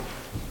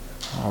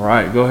All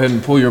right, go ahead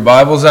and pull your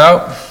Bibles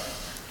out.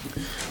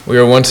 We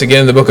are once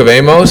again in the Book of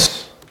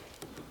Amos.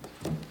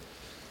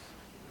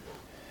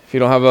 If you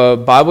don't have a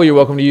Bible, you're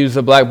welcome to use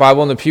the black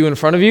Bible in the pew in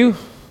front of you.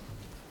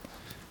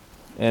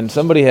 And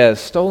somebody has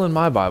stolen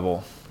my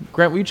Bible.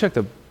 Grant, will you check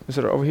is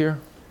it over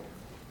here?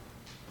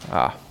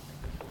 It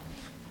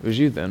was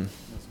you then.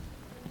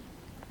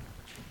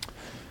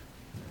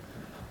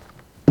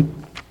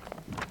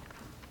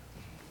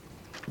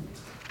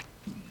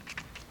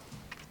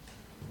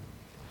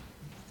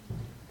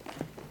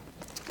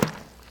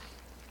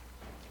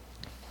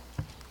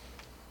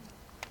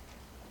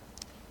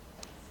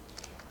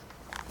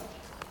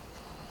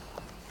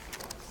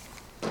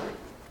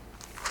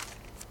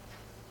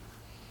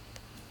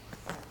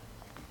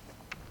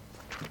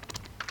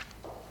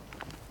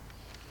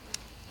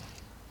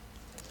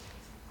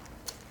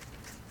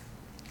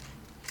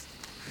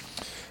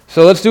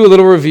 So let's do a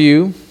little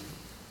review.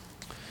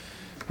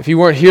 If you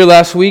weren't here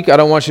last week, I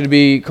don't want you to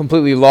be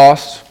completely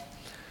lost.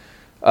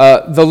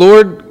 The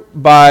Lord,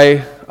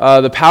 by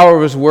the power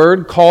of His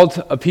Word,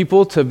 called a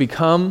people to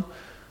become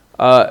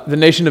the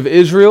nation of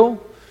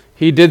Israel.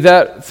 He did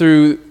that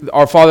through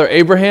our father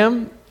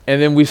Abraham,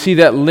 and then we see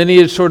that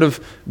lineage sort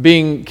of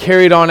being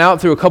carried on out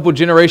through a couple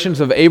generations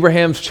of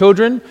Abraham's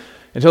children,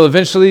 until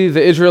eventually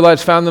the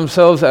Israelites found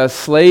themselves as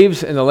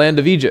slaves in the land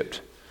of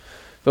Egypt.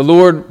 The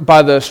Lord,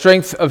 by the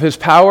strength of His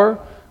power,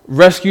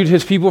 rescued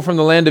His people from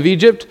the land of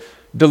Egypt,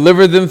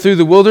 delivered them through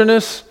the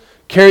wilderness,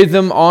 carried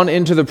them on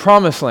into the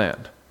promised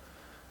land.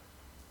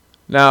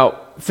 Now,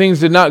 things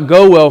did not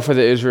go well for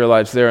the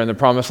Israelites there in the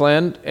promised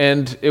land,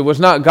 and it was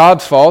not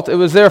God's fault, it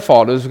was their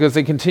fault. It was because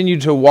they continued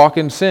to walk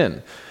in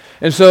sin.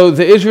 And so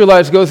the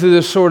Israelites go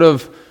through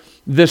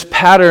this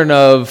pattern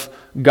of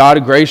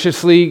God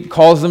graciously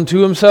calls them to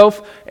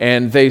Himself,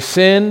 and they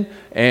sin,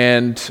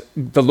 and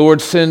the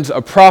Lord sends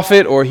a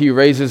prophet, or He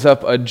raises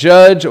up a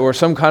judge or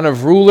some kind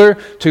of ruler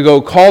to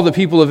go call the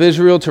people of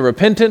Israel to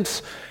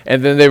repentance,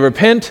 and then they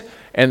repent,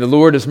 and the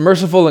Lord is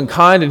merciful and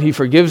kind, and He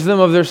forgives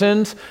them of their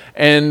sins,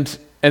 and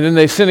then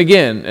they sin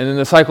again, and then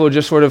the cycle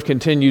just sort of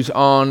continues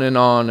on and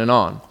on and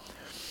on.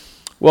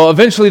 Well,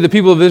 eventually the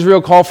people of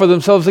Israel call for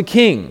themselves a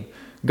king.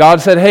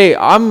 God said, "Hey,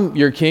 I'm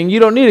your king, you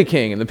don't need a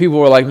king." And the people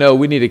were like, "No,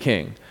 we need a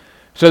king."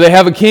 So they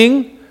have a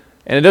king,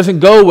 and it doesn't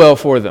go well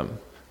for them.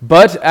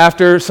 But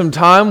after some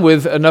time,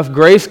 with enough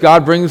grace,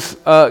 God brings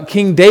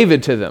King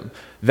David to them.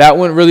 That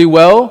went really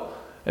well.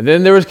 And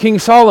then there was King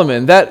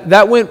Solomon.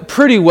 That went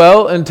pretty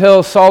well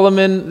until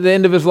Solomon, the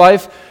end of his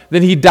life.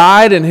 Then he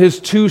died, and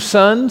his two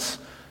sons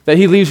that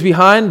he leaves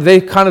behind,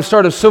 they kind of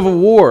start a civil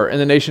war in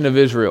the nation of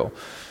Israel.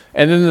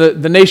 And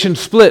then the nation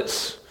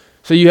splits.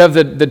 So you have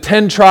the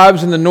 10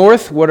 tribes in the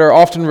north, what are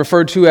often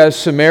referred to as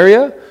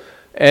Samaria,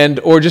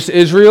 or just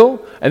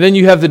Israel. And then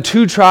you have the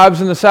 2 tribes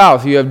in the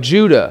south. You have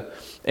Judah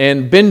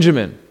and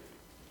Benjamin.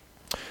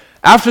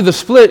 After the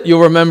split,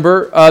 you'll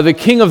remember, the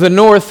king of the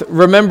north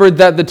remembered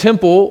that the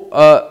temple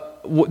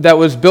that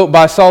was built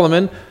by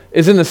Solomon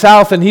is in the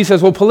south, and he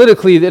says, well,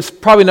 politically, it's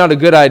probably not a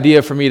good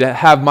idea for me to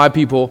have my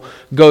people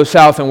go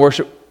south and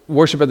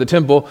worship at the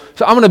temple,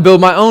 so I'm going to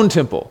build my own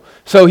temple.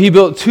 So he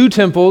built 2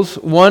 temples,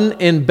 one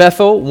in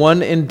Bethel,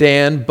 one in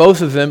Dan,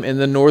 both of them in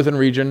the northern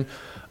region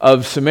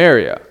of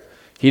Samaria.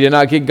 He did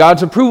not get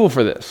God's approval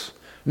for this,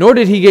 nor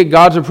did he get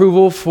God's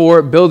approval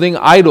for building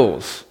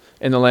idols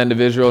in the land of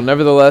Israel.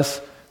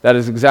 Nevertheless, that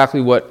is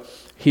exactly what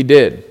he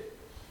did.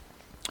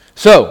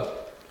 So,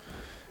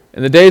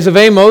 in the days of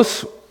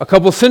Amos, a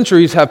couple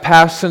centuries have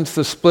passed since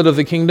the split of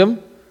the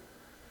kingdom,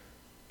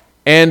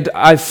 and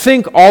I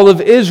think all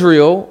of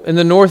Israel in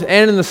the north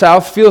and in the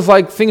south feels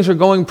like things are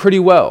going pretty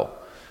well.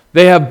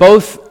 They have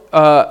both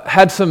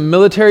had some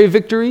military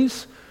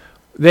victories.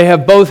 They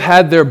have both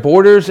had their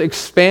borders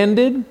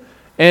expanded,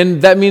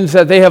 and that means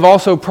that they have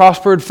also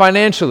prospered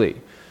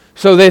financially.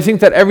 So they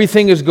think that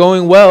everything is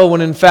going well when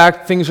in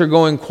fact things are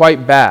going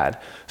quite bad.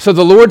 So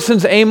the Lord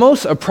sends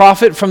Amos, a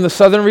prophet from the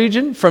southern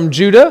region, from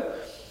Judah.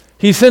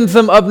 He sends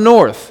them up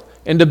north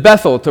into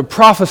Bethel to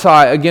prophesy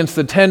against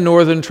the 10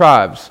 northern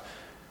tribes.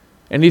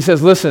 And he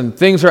says, listen,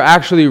 things are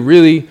actually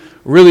really,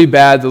 really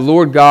bad. The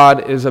Lord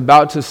God is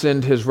about to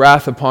send His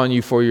wrath upon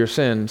you for your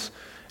sins,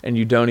 and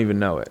you don't even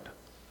know it.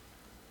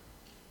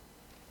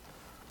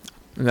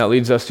 And that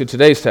leads us to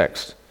today's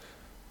text.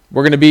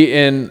 We're going to be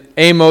in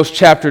Amos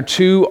chapter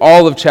 2,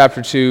 all of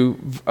chapter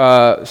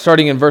 2,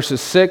 starting in verses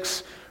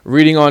 6,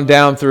 reading on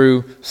down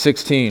through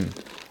 16.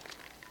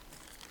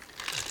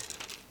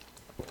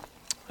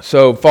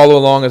 So follow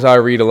along as I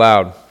read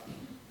aloud.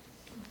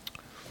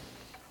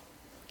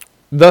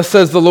 Thus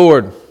says the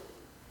Lord,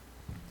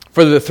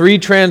 for the 3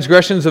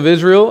 transgressions of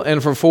Israel,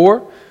 and for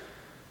 4,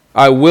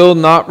 I will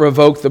not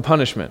revoke the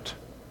punishment.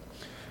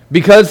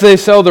 Because they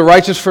sell the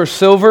righteous for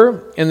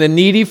silver, and the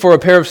needy for a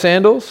pair of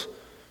sandals,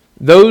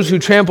 those who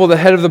trample the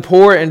head of the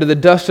poor into the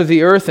dust of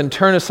the earth and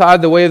turn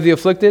aside the way of the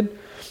afflicted,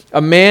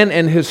 a man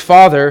and his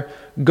father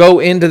go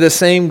into the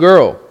same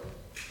girl,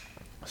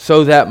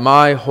 so that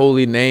my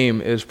holy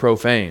name is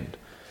profaned.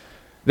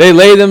 They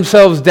lay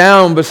themselves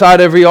down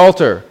beside every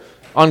altar,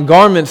 on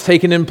garments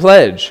taken in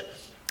pledge.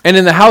 And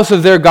in the house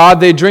of their God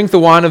they drink the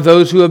wine of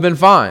those who have been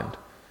fined.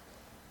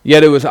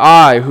 Yet it was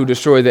I who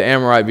destroyed the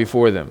Amorite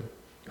before them,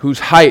 whose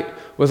height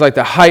was like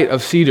the height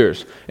of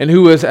cedars, and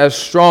who was as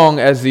strong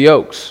as the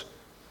oaks.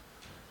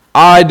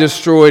 I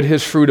destroyed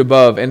his fruit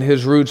above and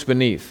his roots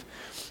beneath.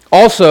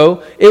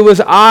 Also, it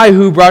was I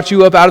who brought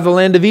you up out of the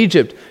land of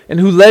Egypt, and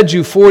who led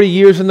you 40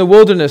 years in the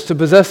wilderness to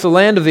possess the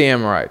land of the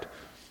Amorite.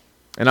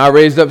 And I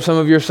raised up some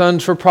of your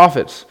sons for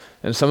prophets,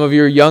 and some of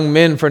your young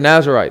men for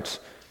Nazirites.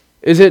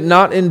 Is it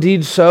not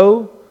indeed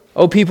so,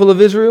 O people of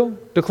Israel,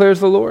 declares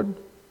the Lord?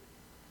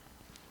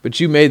 But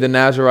you made the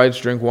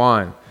Nazirites drink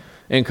wine,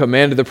 and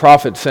commanded the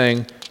prophets,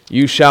 saying,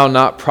 You shall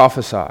not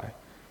prophesy.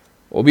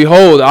 Well,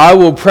 behold, I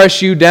will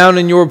press you down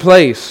in your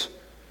place.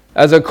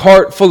 As a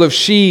cart full of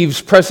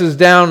sheaves presses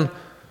down,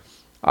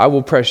 I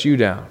will press you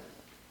down.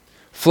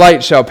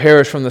 Flight shall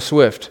perish from the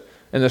swift,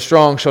 and the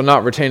strong shall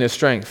not retain his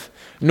strength,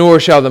 nor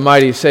shall the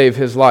mighty save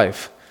his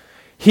life.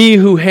 He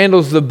who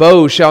handles the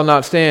bow shall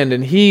not stand,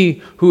 and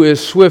he who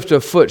is swift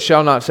of foot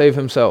shall not save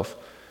himself,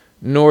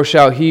 nor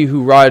shall he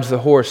who rides the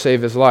horse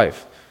save his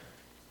life.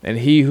 And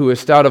he who is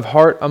stout of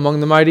heart among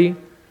the mighty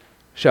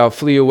shall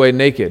flee away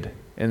naked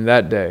in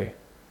that day,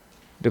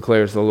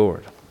 declares the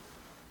Lord.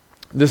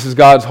 This is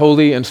God's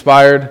holy,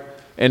 inspired,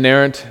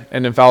 inerrant,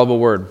 and infallible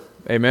word.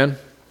 Amen.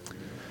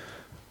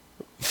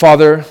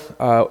 Father,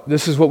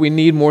 this is what we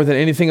need more than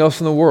anything else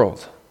in the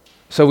world.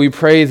 So we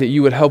pray that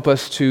you would help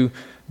us to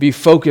be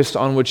focused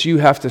on what you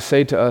have to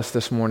say to us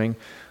this morning.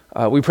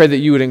 We pray that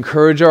you would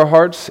encourage our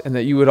hearts and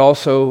that you would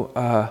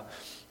also,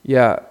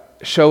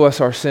 show us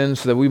our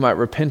sins so that we might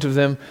repent of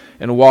them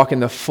and walk in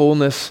the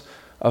fullness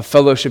of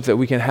fellowship that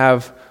we can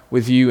have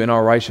with you in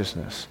our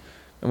righteousness.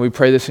 And we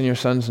pray this in your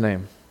Son's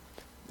name.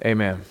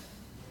 Amen.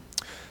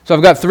 So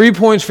I've got 3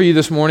 points for you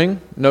this morning,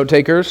 note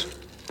takers.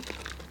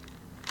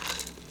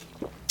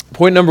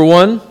 Point number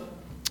 1,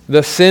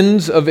 the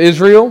sins of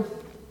Israel.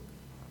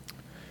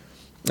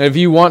 And if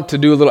you want to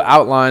do a little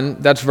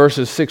outline, that's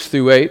verses 6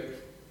 through 8.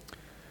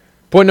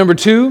 Point number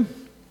 2,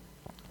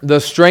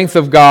 the strength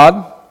of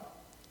God.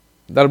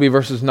 That'll be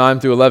verses 9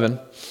 through 11.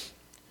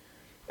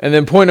 And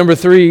then point number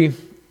 3,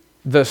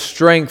 the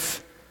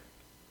strength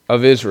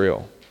of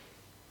Israel.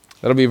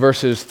 That'll be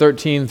verses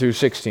 13 through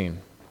 16.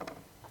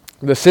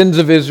 The sins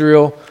of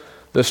Israel,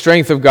 the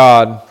strength of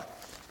God,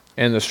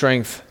 and the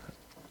strength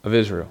of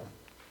Israel.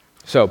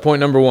 So, point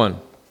number 1.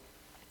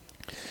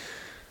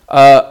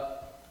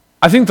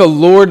 I think the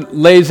Lord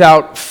lays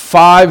out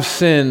 5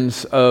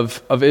 sins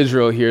of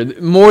Israel here.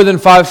 More than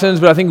 5 sins,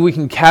 but I think we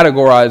can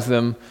categorize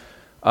them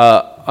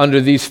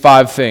under these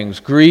 5 things: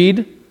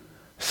 greed,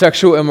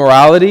 sexual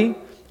immorality,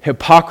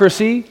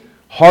 hypocrisy,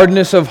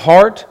 hardness of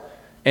heart,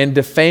 and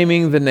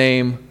defaming the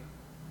name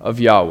of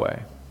Yahweh.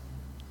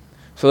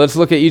 So let's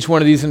look at each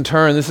one of these in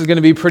turn. This is going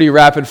to be pretty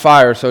rapid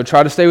fire, so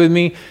try to stay with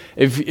me.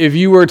 If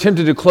you were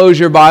tempted to close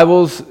your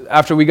Bibles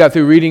after we got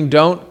through reading,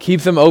 don't.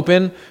 Keep them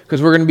open,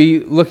 because we're going to be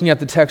looking at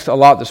the text a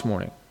lot this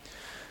morning.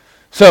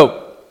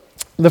 So,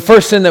 the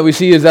first sin that we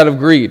see is that of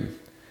greed.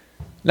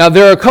 Now,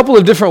 there are a couple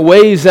of different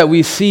ways that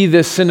we see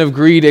this sin of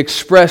greed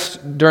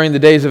expressed during the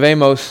days of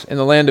Amos in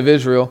the land of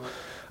Israel.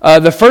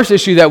 The first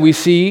issue that we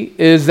see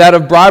is that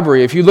of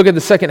bribery. If you look at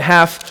the second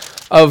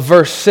half of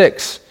verse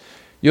 6,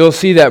 you'll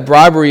see that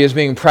bribery is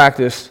being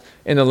practiced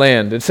in the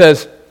land. It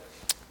says,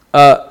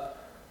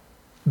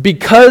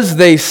 because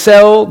they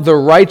sell the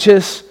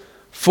righteous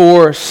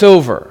for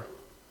silver.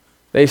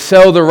 They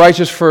sell the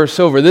righteous for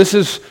silver. This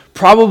is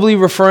probably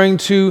referring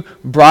to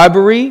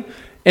bribery,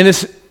 and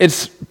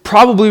it's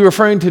probably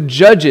referring to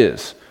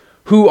judges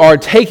who are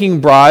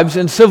taking bribes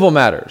in civil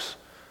matters.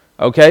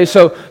 Okay,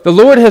 so the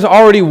Lord has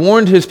already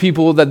warned his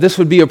people that this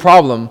would be a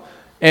problem,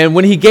 and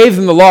when he gave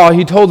them the law,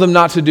 he told them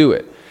not to do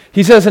it.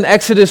 He says in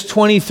Exodus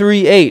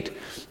 23:8,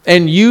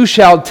 "And you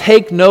shall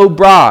take no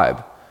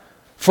bribe,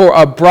 for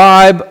a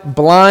bribe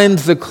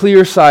blinds the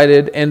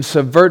clear-sighted and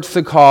subverts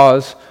the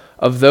cause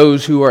of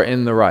those who are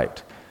in the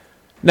right."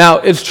 Now,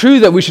 it's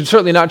true that we should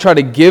certainly not try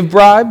to give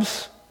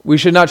bribes. We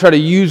should not try to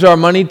use our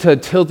money to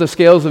tilt the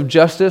scales of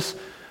justice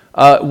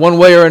one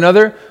way or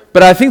another.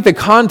 But I think the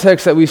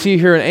context that we see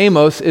here in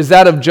Amos is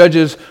that of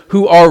judges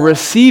who are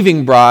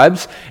receiving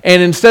bribes,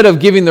 and instead of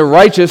giving the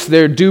righteous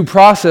their due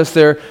process,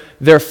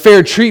 their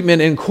fair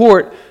treatment in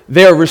court,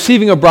 they're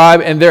receiving a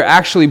bribe and they're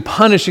actually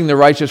punishing the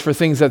righteous for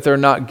things that they're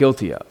not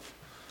guilty of.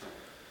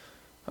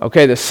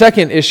 Okay, the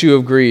second issue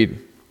of greed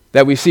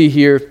that we see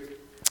here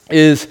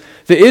is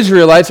the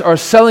Israelites are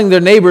selling their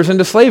neighbors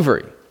into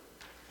slavery.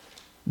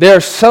 They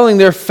are selling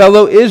their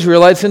fellow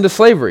Israelites into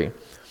slavery.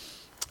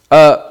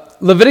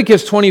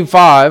 Leviticus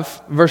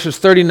 25, verses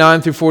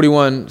 39 through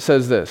 41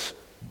 says this: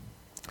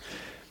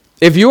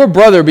 "If your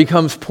brother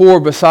becomes poor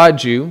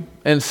beside you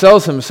and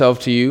sells himself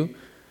to you,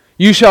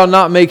 you shall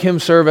not make him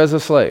serve as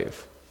a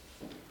slave.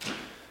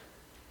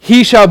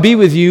 He shall be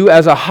with you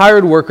as a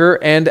hired worker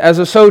and as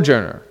a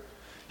sojourner.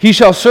 He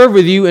shall serve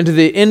with you into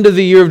the end of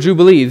the year of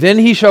Jubilee. Then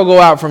he shall go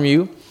out from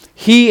you,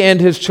 he and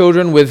his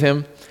children with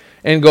him,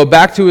 and go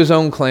back to his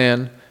own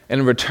clan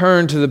and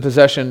return to the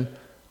possession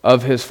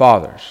of his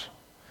fathers."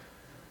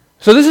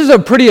 So this is a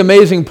pretty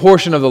amazing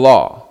portion of the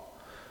law.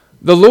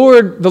 The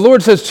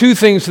Lord says two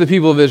things to the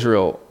people of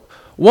Israel.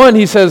 One,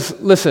 he says,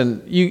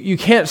 listen, you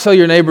can't sell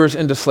your neighbors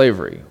into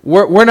slavery.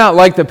 We're not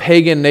like the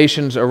pagan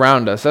nations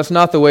around us. That's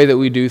not the way that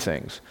we do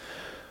things.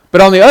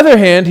 But on the other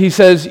hand, he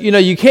says,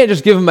 you can't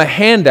just give them a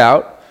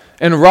handout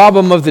and rob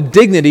them of the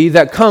dignity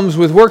that comes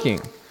with working.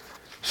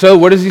 So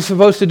what is he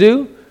supposed to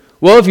do?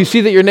 Well, if you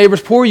see that your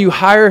neighbor's poor, you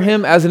hire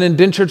him as an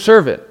indentured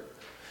servant.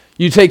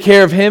 You take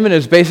care of him and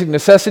his basic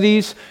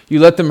necessities. You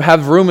let them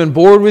have room and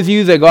board with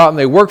you. They go out and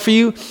they work for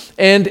you.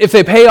 And if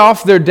they pay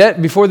off their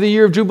debt before the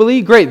year of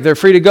Jubilee, great, they're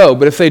free to go.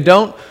 But if they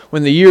don't,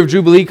 when the year of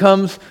Jubilee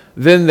comes,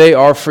 then they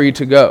are free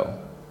to go.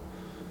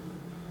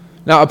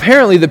 Now,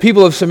 apparently, the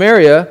people of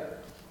Samaria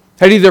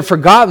had either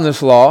forgotten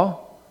this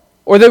law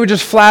or they were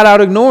just flat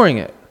out ignoring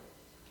it.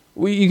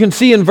 You can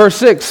see in verse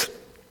 6,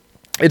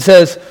 it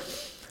says,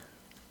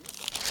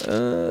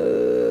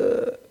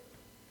 it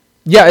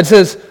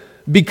says,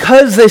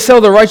 because they sell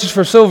the righteous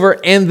for silver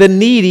and the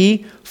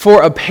needy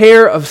for a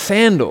pair of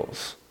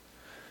sandals.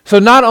 So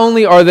not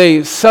only are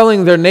they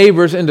selling their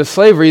neighbors into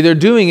slavery, they're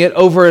doing it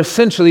over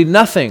essentially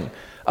nothing,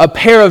 a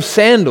pair of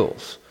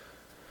sandals.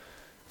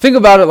 Think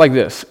about it like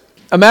this.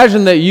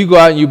 Imagine that you go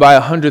out and you buy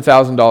a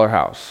 $100,000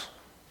 house,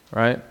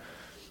 right?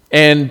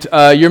 And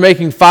you're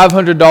making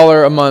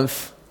 $500 a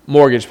month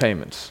mortgage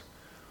payments.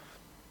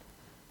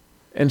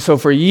 And so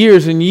for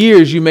years and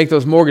years, you make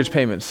those mortgage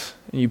payments.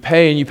 And you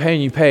pay and you pay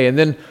and you pay. And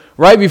then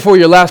right before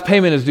your last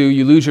payment is due,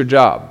 you lose your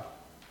job.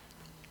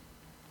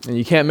 And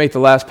you can't make the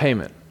last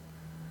payment.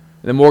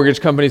 And the mortgage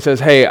company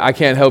says, hey, I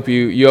can't help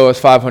you. You owe us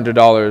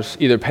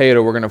 $500. Either pay it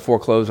or we're going to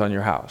foreclose on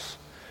your house.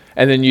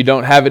 And then you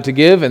don't have it to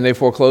give and they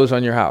foreclose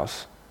on your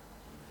house.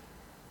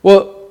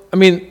 Well, I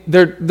mean,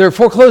 they're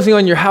foreclosing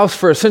on your house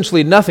for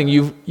essentially nothing.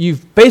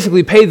 You've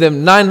basically paid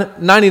them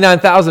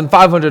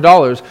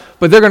 $99,500,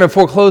 but they're going to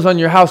foreclose on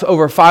your house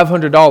over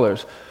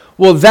 $500.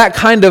 Well, that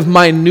kind of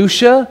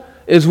minutia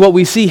is what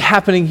we see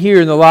happening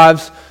here in the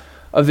lives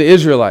of the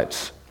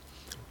Israelites.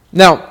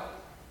 Now,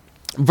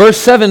 verse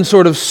 7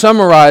 sort of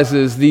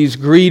summarizes these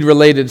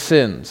greed-related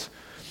sins.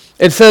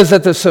 It says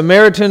that the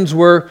Samaritans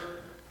were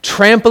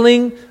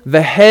trampling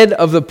the head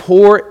of the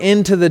poor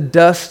into the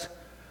dust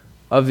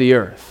of the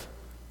earth.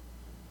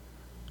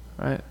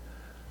 Right?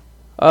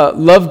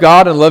 Love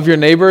God and love your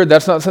neighbor.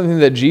 That's not something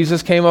that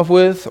Jesus came up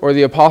with or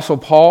the Apostle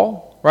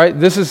Paul, right?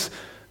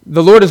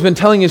 The Lord has been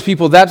telling his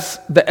people that's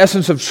the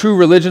essence of true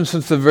religion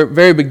since the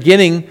very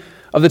beginning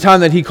of the time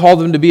that he called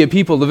them to be a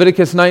people.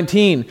 Leviticus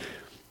 19,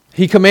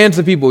 he commands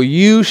the people,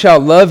 you shall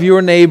love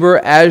your neighbor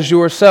as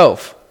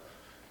yourself.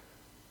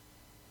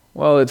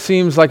 Well, it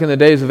seems like in the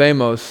days of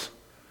Amos,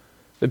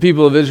 the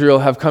people of Israel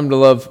have come to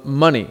love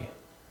money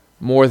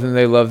more than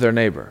they love their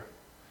neighbor.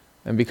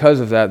 And because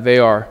of that, they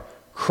are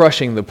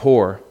crushing the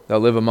poor that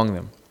live among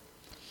them.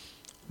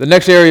 The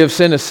next area of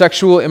sin is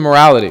sexual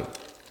immorality.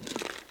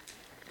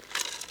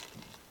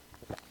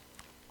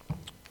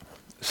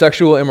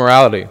 Sexual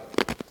immorality.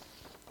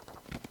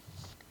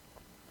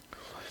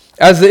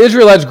 As the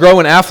Israelites grow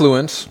in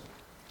affluence,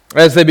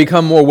 as they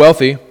become more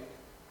wealthy,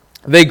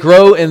 they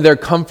grow in their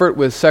comfort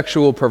with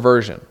sexual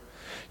perversion.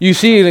 You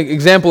see an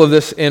example of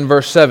this in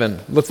verse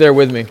 7. Look there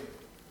with me.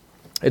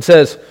 It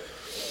says,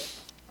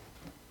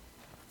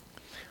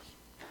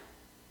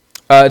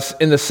 it's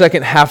in the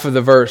second half of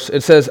the verse.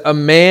 It says, a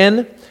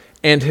man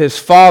and his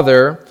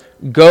father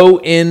go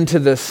into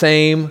the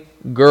same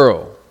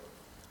girl.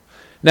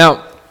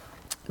 Now,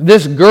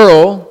 this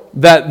girl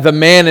that the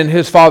man and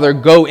his father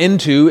go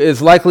into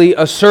is likely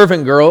a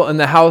servant girl in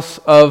the house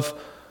of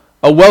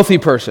a wealthy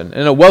person,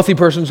 in a wealthy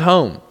person's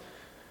home.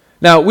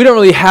 Now, we don't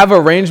really have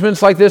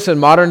arrangements like this in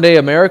modern-day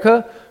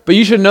America, but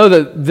you should know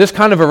that this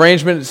kind of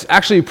arrangement is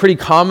actually pretty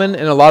common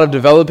in a lot of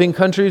developing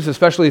countries,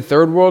 especially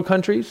third world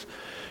countries.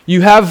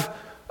 You have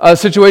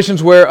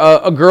situations where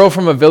a girl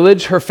from a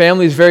village, her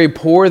family is very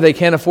poor, they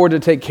can't afford to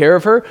take care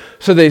of her,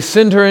 so they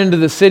send her into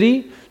the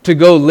city to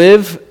go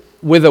live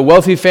with a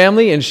wealthy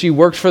family, and she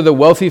works for the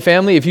wealthy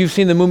family. If you've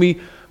seen the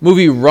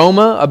movie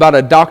Roma about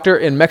a doctor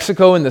in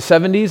Mexico in the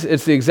 70s,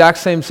 it's the exact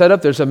same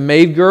setup. There's a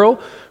maid girl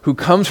who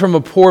comes from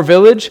a poor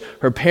village.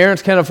 Her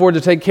parents can't afford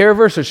to take care of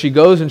her, so she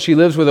goes and she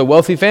lives with a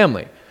wealthy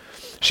family.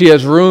 She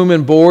has room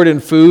and board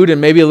and food and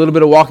maybe a little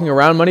bit of walking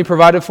around money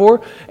provided for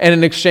her, and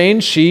in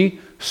exchange, she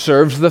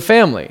serves the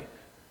family.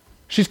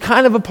 She's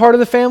kind of a part of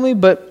the family,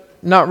 but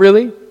not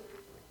really.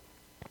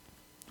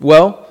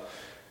 Well,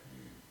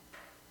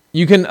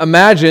 you can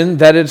imagine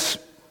that it's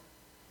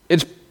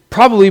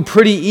probably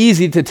pretty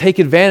easy to take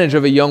advantage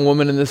of a young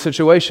woman in this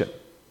situation,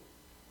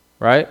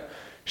 right?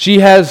 She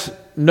has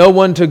no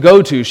one to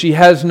go to. She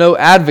has no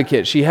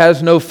advocate. She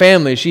has no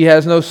family. She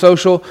has no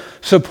social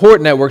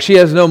support network. She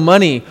has no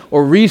money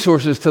or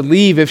resources to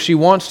leave if she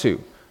wants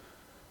to.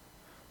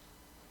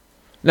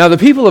 Now, the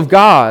people of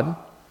God,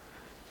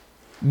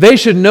 they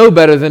should know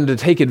better than to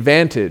take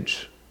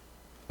advantage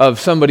of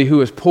somebody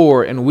who is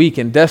poor and weak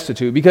and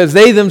destitute, because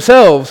they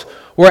themselves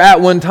were at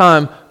one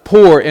time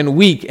poor and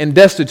weak and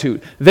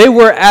destitute. They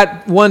were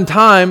at one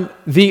time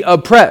the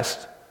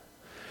oppressed.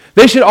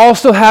 They should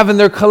also have in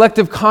their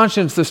collective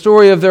conscience the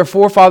story of their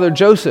forefather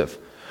Joseph,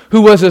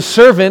 who was a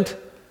servant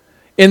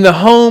in the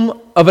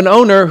home of an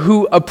owner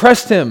who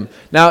oppressed him.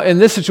 Now, in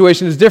this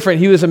situation, it's different.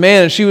 He was a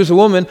man and she was a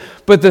woman,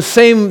 but the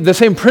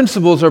same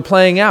principles are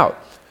playing out.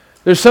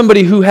 There's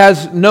somebody who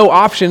has no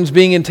options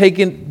being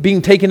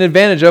taken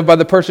advantage of by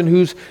the person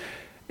who's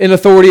in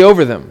authority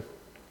over them.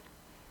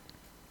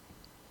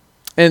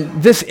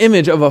 And this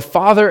image of a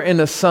father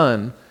and a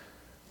son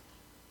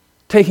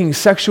taking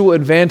sexual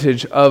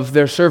advantage of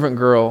their servant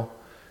girl,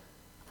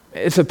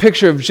 it's a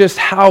picture of just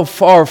how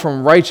far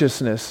from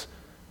righteousness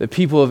the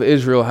people of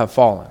Israel have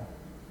fallen.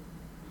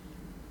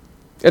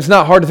 It's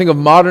not hard to think of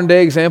modern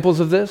day examples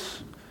of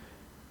this.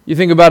 You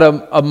think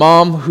about a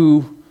mom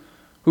who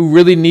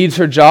really needs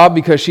her job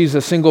because she's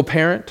a single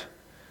parent.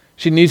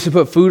 She needs to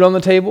put food on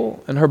the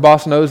table, and her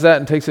boss knows that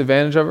and takes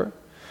advantage of her.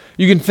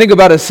 You can think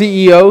about a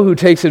CEO who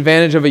takes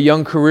advantage of a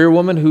young career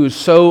woman who is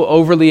so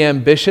overly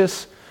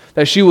ambitious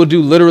that she will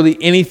do literally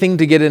anything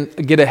to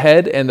get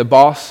ahead, and the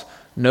boss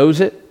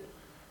knows it.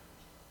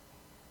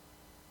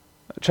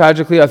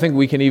 Tragically, I think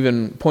we can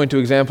even point to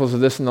examples of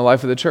this in the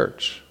life of the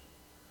church.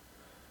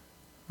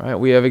 Right?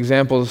 We have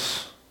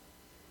examples,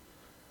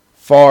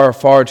 far,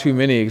 far too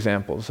many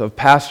examples, of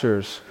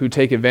pastors who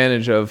take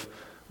advantage of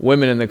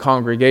women in the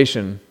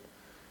congregation,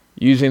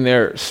 using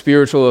their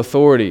spiritual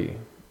authority,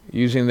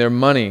 using their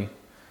money,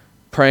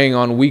 preying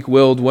on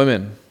weak-willed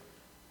women.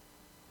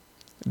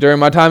 During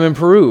my time in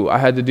Peru, I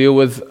had to deal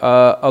with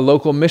a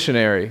local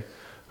missionary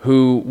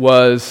who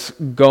was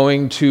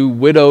going to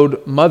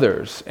widowed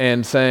mothers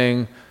and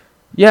saying,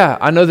 yeah,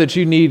 I know that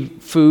you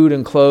need food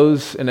and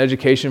clothes and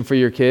education for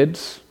your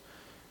kids.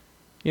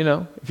 You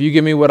know, if you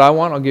give me what I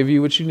want, I'll give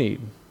you what you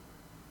need.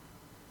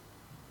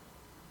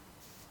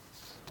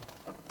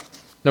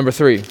 Number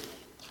 3,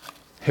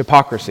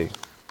 hypocrisy.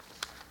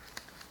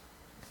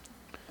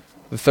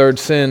 The third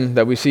sin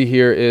that we see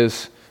here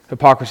is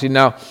hypocrisy.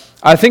 Now,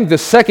 I think the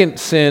second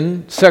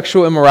sin,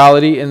 sexual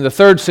immorality, and the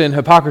third sin,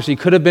 hypocrisy,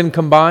 could have been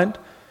combined.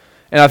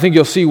 And I think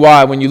you'll see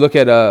why when you look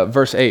at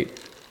verse 8.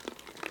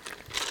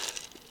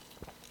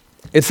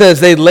 It says,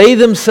 they lay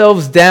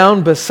themselves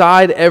down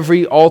beside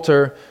every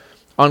altar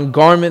on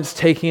garments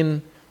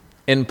taken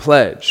in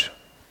pledge.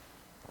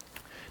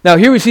 Now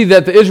here we see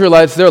that the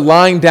Israelites, they're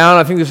lying down.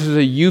 I think this is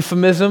a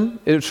euphemism.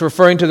 It's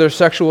referring to their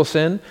sexual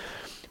sin.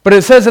 But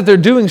it says that they're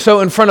doing so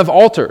in front of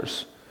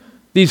altars,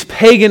 these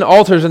pagan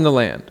altars in the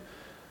land.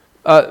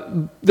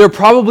 They're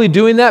probably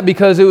doing that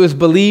because it was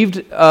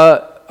believed,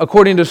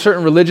 according to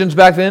certain religions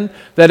back then,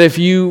 that if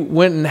you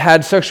went and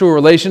had sexual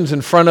relations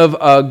in front of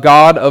a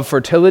god of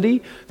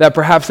fertility, that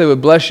perhaps they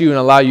would bless you and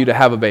allow you to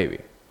have a baby.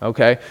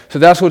 Okay? So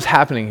that's what's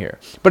happening here.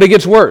 But it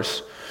gets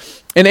worse.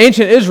 In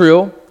ancient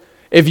Israel,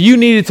 if you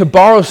needed to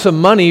borrow some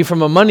money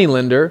from a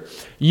moneylender,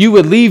 you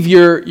would leave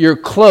your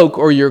cloak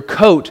or your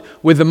coat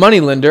with the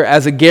moneylender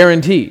as a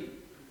guarantee.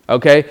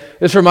 Okay?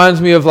 This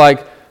reminds me of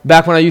like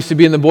back when I used to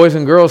be in the Boys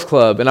and Girls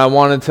Club and I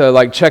wanted to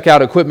like check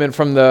out equipment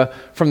from the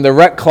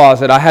rec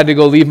closet. I had to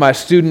go leave my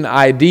student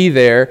ID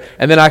there,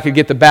 and then I could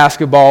get the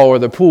basketball or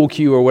the pool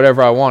cue or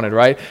whatever I wanted,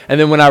 right? And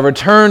then when I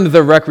returned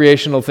the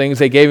recreational things,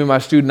 they gave me my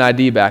student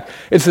ID back.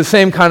 It's the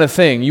same kind of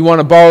thing. You want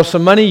to borrow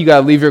some money, you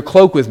got to leave your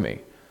cloak with me.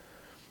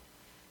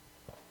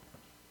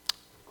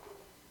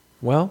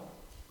 Well,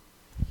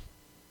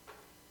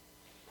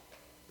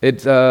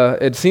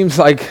 it seems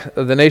like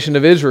the nation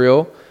of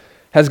Israel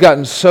has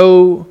gotten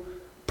so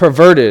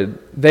perverted,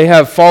 they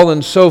have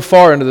fallen so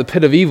far into the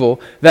pit of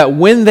evil, that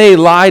when they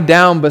lie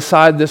down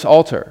beside this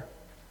altar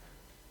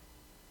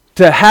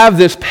to have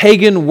this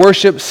pagan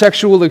worship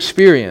sexual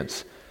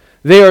experience,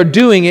 they are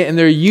doing it and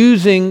they're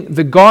using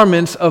the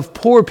garments of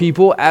poor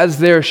people as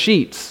their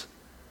sheets.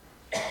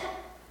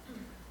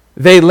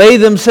 They lay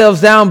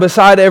themselves down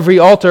beside every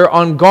altar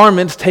on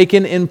garments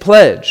taken in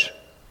pledge.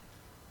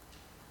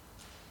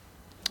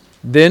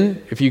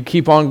 Then, if you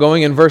keep on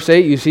going in verse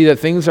 8, you see that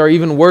things are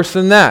even worse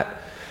than that.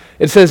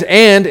 It says,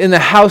 and in the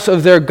house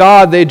of their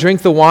God they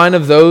drink the wine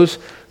of those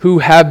who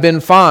have been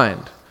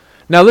fined.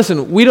 Now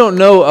listen, we don't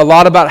know a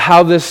lot about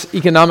how this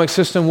economic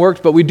system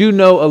worked, but we do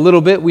know a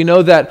little bit. We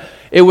know that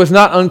it was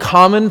not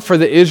uncommon for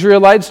the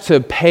Israelites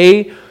to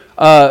pay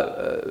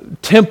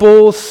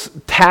temples,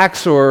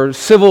 tax, or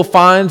civil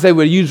fines. They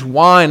would use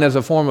wine as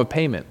a form of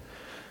payment.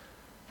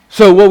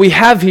 So what we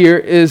have here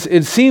is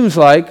it seems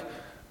like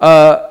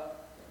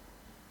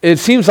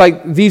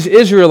these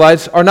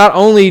Israelites are not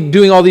only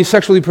doing all these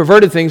sexually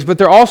perverted things, but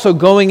they're also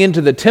going into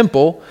the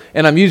temple,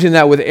 and I'm using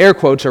that with air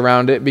quotes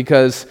around it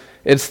because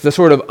it's the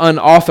sort of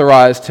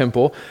unauthorized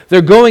temple.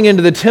 They're going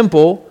into the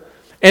temple,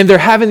 and they're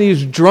having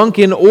these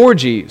drunken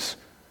orgies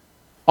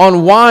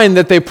on wine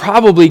that they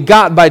probably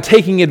got by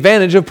taking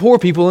advantage of poor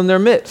people in their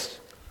midst.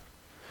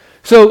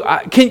 So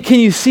can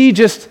you see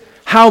just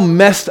how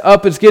messed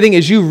up it's getting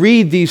as you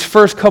read these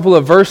first couple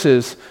of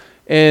verses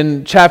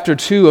in chapter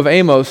 2 of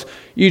Amos?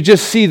 You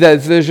just see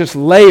that there's just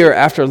layer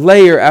after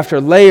layer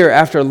after layer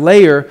after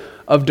layer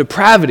of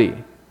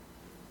depravity.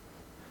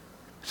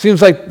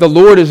 Seems like the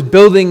Lord is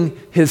building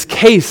his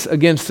case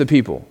against the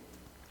people.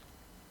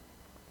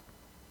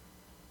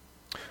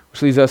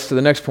 Which leads us to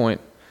the next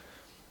point.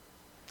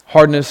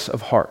 Hardness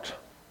of heart.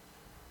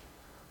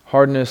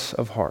 Hardness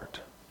of heart.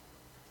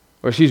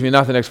 Or excuse me,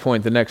 not the next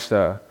point, the next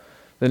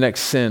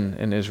sin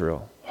in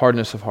Israel.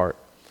 Hardness of heart.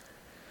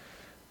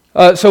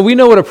 So we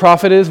know what a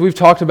prophet is. We've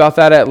talked about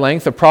that at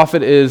length. A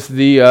prophet is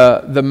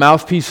the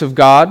mouthpiece of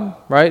God,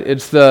 right?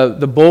 It's the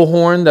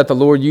bullhorn that the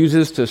Lord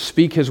uses to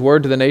speak his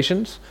word to the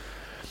nations.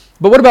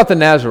 But what about the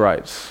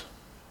Nazarites?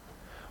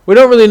 We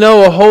don't really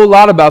know a whole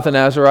lot about the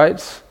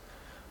Nazarites,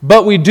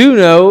 but we do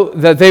know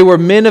that they were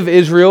men of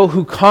Israel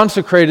who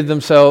consecrated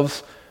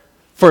themselves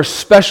for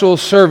special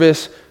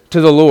service to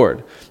the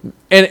Lord.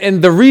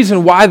 And the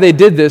reason why they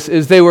did this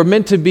is they were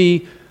meant to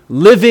be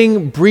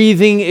living,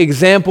 breathing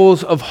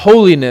examples of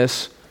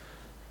holiness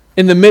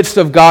in the midst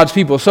of God's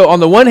people. So on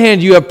the one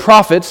hand, you have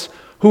prophets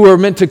who are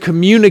meant to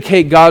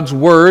communicate God's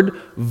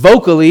word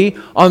vocally.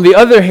 On the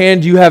other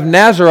hand, you have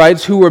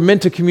Nazarites who were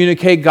meant to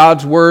communicate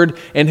God's word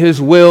and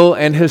his will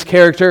and his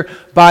character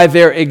by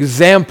their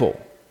example.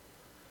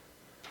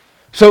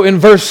 So in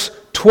verse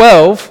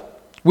 12,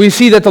 we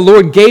see that the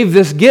Lord gave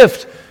this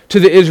gift to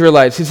the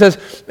Israelites. He says,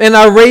 "And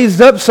I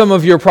raised up some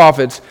of your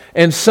prophets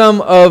and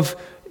some of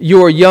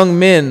your young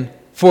men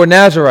for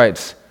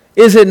Nazarites.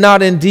 Is it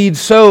not indeed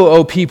so,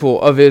 O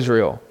people of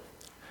Israel?"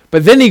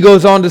 But then he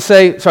goes on to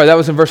say, that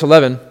was in verse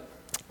 11.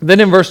 Then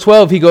in verse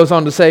 12, he goes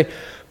on to say,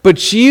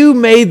 "But you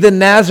made the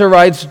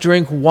Nazarites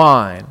drink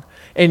wine,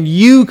 and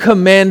you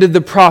commanded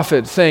the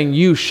prophets, saying,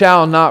 you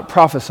shall not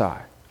prophesy."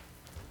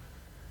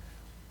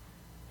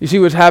 You see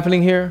what's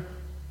happening here?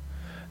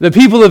 The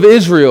people of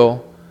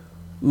Israel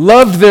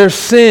loved their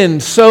sin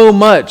so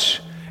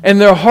much,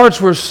 and their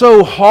hearts were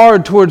so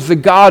hard towards the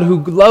God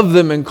who loved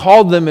them and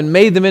called them and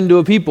made them into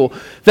a people,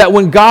 that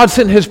when God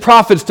sent his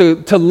prophets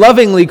to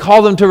lovingly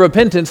call them to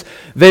repentance,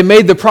 they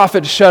made the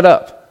prophets shut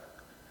up.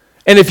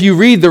 And if you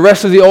read the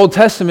rest of the Old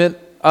Testament,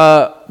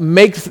 to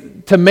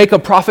make a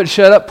prophet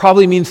shut up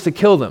probably means to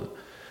kill them.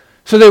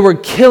 So they were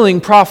killing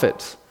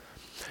prophets.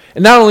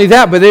 And not only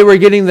that, but they were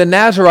getting the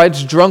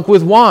Nazarites drunk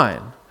with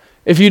wine.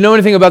 If you know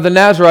anything about the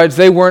Nazarites,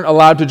 they weren't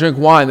allowed to drink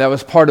wine. That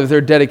was part of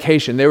their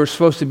dedication. They were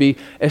supposed to be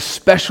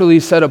especially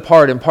set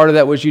apart, and part of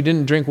that was you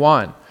didn't drink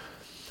wine.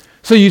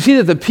 So you see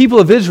that the people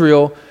of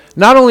Israel,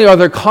 not only are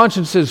their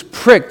consciences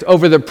pricked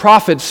over the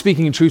prophets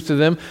speaking truth to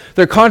them,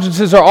 their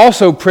consciences are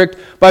also pricked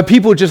by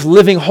people just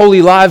living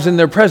holy lives in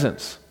their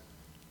presence.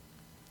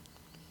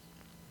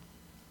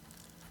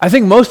 I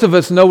think most of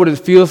us know what it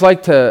feels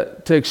like to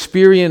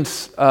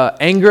experience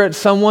anger at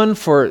someone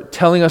for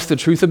telling us the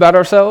truth about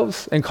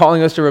ourselves and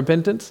calling us to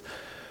repentance.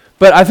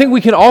 But I think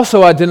we can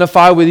also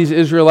identify with these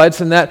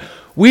Israelites in that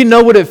we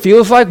know what it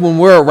feels like when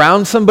we're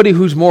around somebody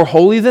who's more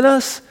holy than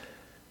us,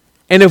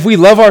 and if we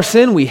love our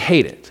sin, we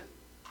hate it.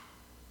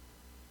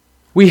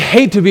 We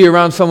hate to be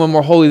around someone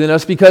more holy than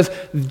us because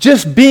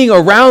just being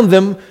around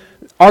them,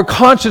 our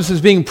conscience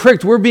is being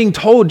pricked. We're being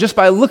told just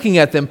by looking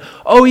at them,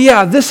 oh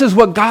yeah, this is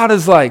what God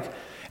is like.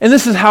 And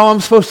this is how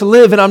I'm supposed to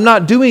live, and I'm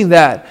not doing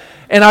that.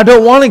 And I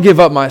don't want to give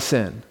up my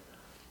sin.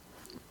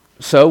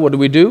 So what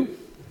do?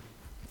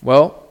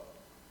 Well,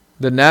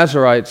 the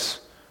Nazarites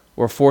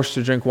were forced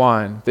to drink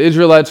wine. The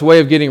Israelites' way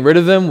of getting rid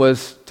of them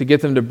was to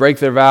get them to break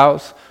their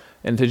vows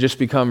and to just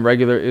become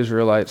regular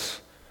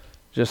Israelites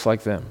just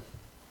like them.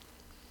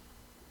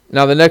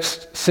 Now the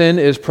next sin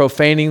is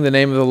profaning the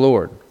name of the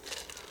Lord.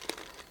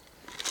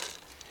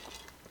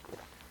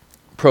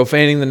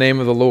 Profaning the name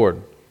of the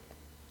Lord.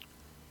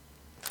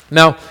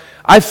 Now,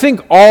 I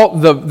think all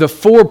the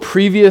four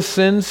previous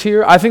sins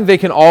here, I think they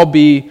can all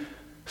be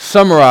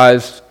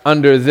summarized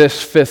under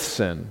this fifth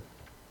sin.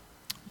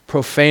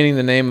 Profaning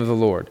the name of the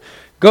Lord.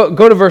 Go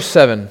to verse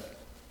 7.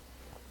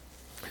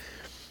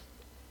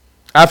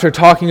 After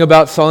talking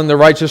about selling the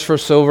righteous for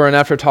silver, and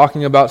after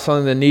talking about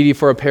selling the needy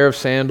for a pair of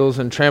sandals,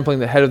 and trampling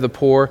the head of the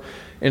poor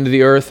into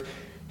the earth,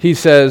 he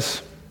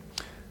says,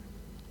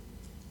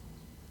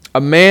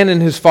 "A man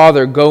and his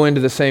father go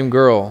into the same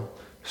girl,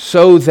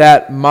 so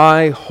that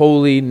my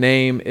holy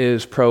name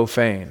is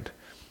profaned."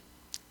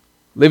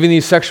 Living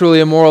these sexually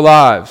immoral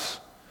lives,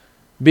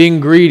 being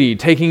greedy,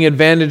 taking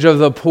advantage of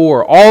the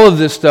poor, all of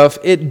this stuff,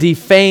 it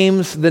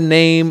defames the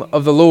name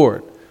of the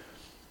Lord.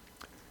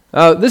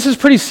 This is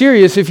pretty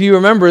serious if you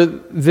remember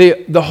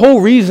the whole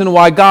reason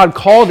why God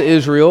called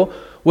Israel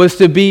was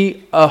to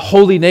be a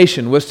holy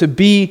nation, was to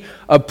be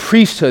a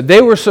priesthood.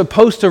 They were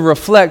supposed to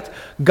reflect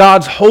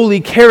God's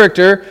holy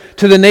character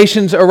to the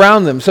nations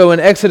around them. So in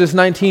Exodus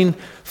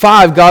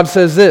 19:5, God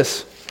says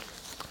this,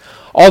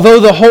 "Although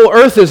the whole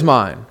earth is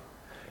mine,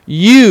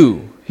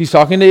 you," he's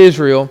talking to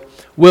Israel,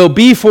 "will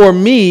be for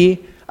me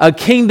a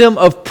kingdom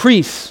of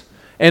priests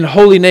and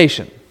holy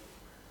nation."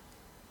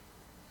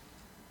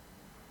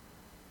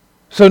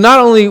 So not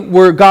only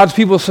were God's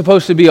people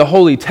supposed to be a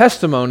holy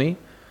testimony,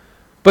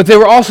 but they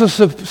were also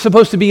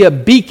supposed to be a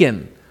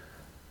beacon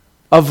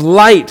of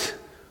light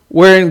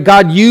wherein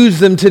God used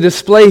them to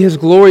display his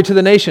glory to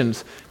the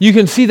nations. You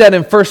can see that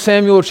in 1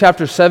 Samuel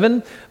chapter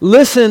 7.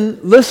 Listen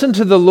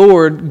to the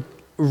Lord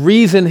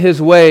reason his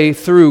way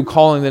through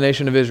calling the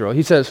nation of Israel.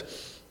 He says,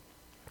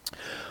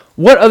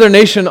 "What other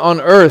nation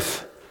on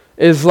earth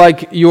is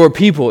like your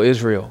people,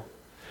 Israel,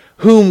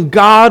 whom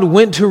God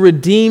went to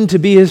redeem to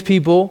be his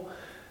people,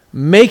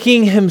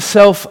 making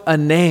himself a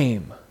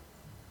name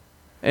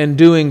and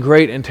doing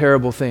great and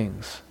terrible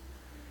things.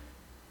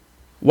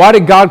 Why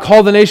did God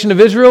call the nation of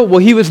Israel? Well,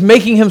 he was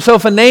making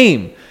himself a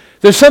name.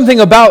 There's something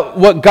about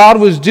what God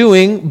was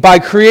doing by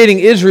creating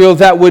Israel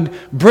that would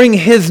bring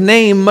his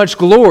name much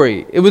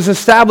glory. It was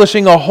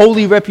establishing a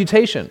holy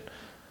reputation.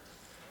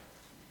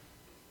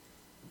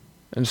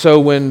 And so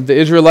when the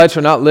Israelites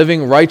are not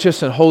living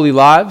righteous and holy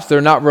lives, they're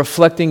not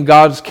reflecting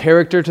God's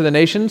character to the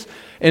nations,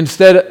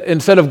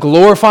 instead of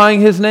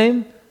glorifying his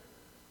name,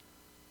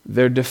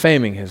 they're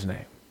defaming his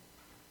name.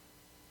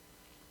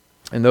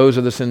 And those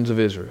are the sins of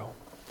Israel.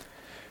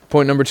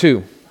 Point number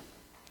 2,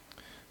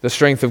 the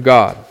strength of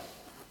God.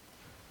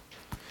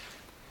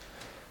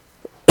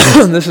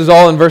 This is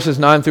all in verses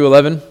 9 through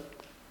 11.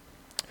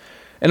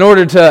 In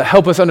order to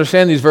help us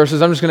understand these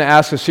verses, I'm just going to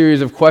ask a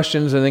series of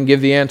questions and then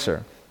give the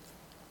answer.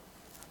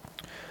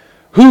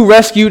 Who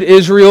rescued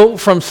Israel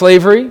from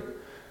slavery?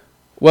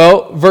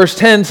 Well, verse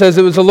 10 says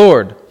it was the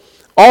Lord.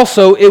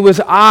 Also, it was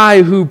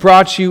I who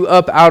brought you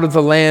up out of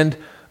the land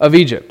of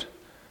Egypt.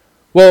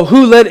 Well,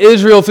 who led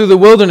Israel through the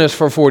wilderness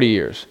for 40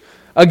 years?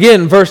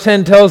 Again, verse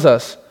 10 tells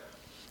us,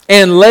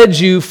 and led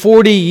you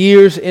 40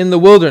 years in the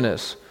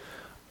wilderness.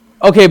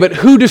 Okay, but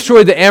who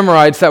destroyed the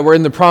Amorites that were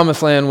in the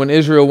promised land when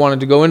Israel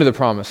wanted to go into the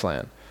promised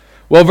land?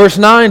 Well, verse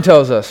 9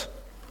 tells us,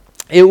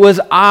 it was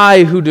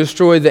I who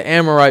destroyed the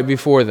Amorite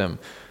before them,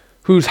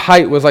 whose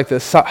height was like the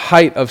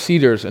height of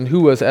cedars, and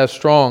who was as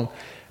strong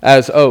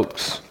as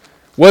oaks.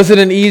 Was it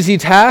an easy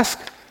task?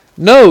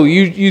 No,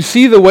 you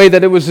see the way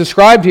that it was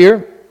described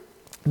here.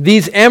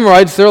 These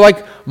Amorites, they're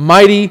like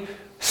mighty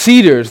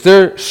cedars.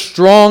 They're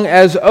strong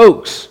as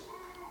oaks.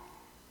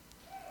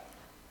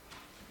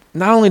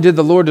 Not only did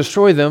the Lord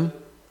destroy them,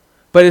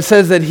 but it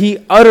says that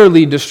he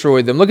utterly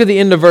destroyed them. Look at the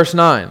end of verse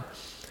 9.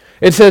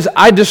 It says,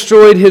 I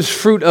destroyed his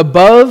fruit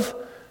above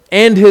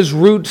and his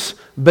roots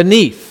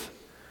beneath.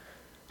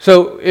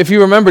 So if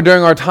you remember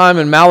during our time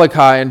in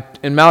Malachi,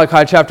 in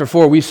Malachi chapter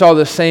 4, we saw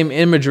the same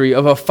imagery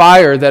of a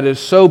fire that is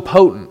so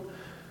potent.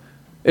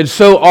 It's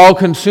so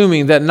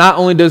all-consuming that not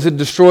only does it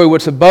destroy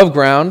what's above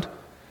ground,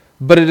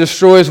 but it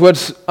destroys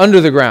what's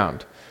under the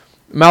ground.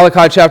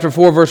 Malachi chapter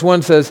 4 verse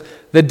 1 says,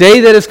 the day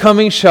that is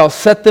coming shall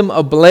set them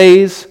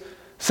ablaze,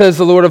 says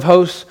the Lord of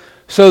hosts,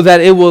 so that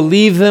it will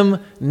leave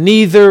them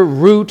neither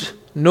root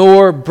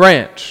nor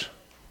branch.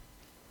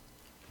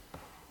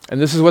 And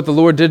this is what the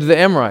Lord did to the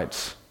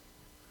Amorites.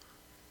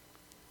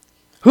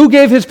 Who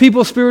gave his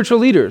people spiritual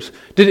leaders?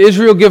 Did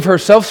Israel give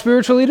herself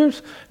spiritual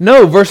leaders?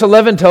 No, verse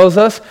 11 tells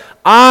us,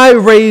 I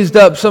raised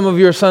up some of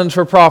your sons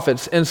for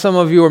prophets and some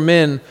of your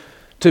men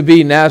to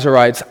be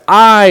Nazarites.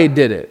 I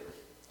did it.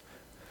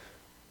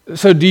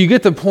 So do you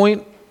get the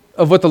point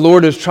of what the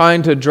Lord is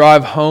trying to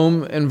drive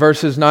home in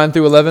verses 9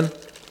 through 11?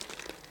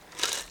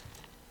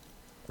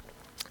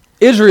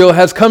 Israel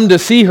has come to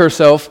see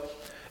herself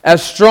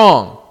as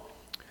strong.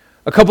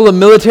 A couple of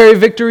military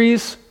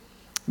victories,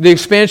 the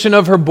expansion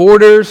of her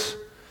borders,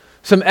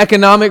 some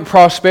economic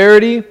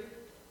prosperity,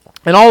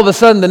 and all of a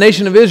sudden the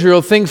nation of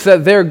Israel thinks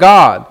that they're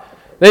God.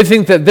 They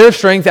think that their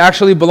strength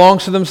actually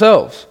belongs to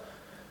themselves.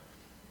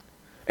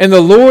 And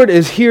the Lord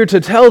is here to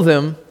tell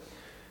them,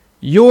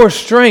 your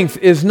strength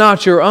is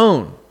not your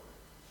own.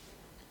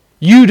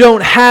 You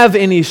don't have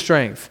any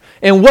strength.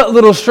 And what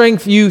little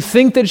strength you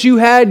think that you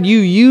had, you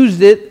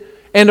used it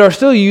and are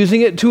still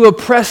using it to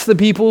oppress the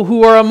people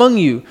who are among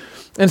you.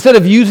 Instead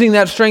of using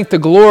that strength to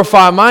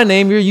glorify my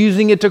name, you're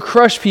using it to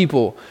crush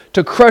people,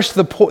 to crush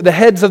the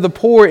heads of the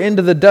poor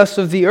into the dust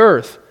of the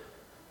earth.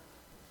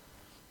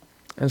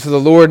 And so the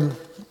Lord,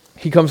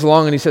 he comes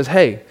along and he says,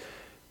 hey,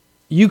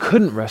 you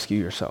couldn't rescue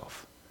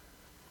yourself.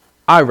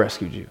 I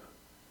rescued you.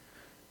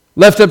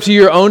 Left up to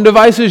your own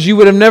devices, you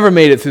would have never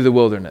made it through the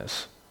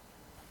wilderness.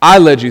 I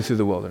led you through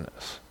the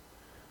wilderness.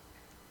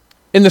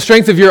 In the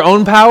strength of your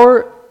own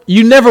power,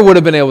 you never would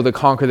have been able to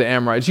conquer the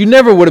Amorites. You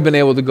never would have been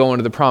able to go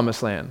into the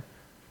promised land.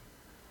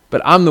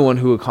 But I'm the one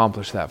who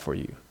accomplished that for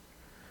you.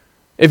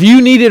 If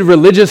you needed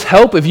religious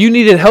help, if you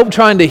needed help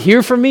trying to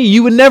hear from me,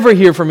 you would never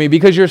hear from me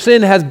because your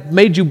sin has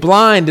made you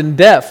blind and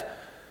deaf.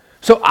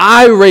 So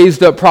I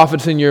raised up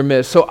prophets in your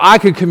midst so I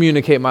could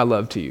communicate my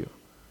love to you.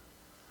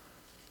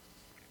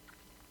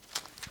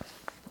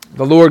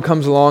 The Lord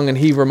comes along and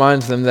he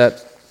reminds them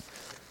that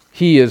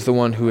he is the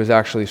one who is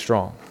actually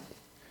strong.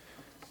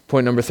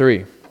 Point number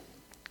 3,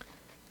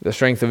 the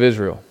strength of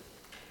Israel.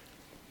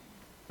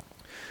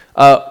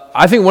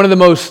 I think one of the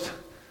most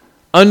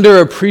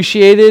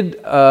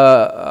underappreciated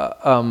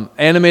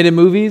animated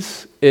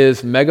movies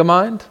is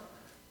Megamind.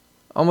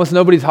 Almost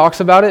nobody talks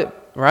about it,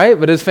 right?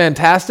 But it's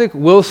fantastic.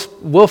 Will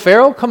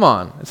Ferrell, come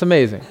on, it's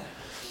amazing.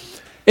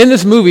 In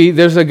this movie,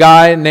 there's a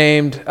guy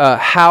named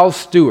Hal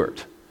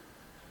Stewart.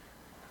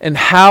 And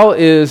Hal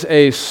is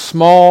a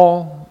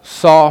small,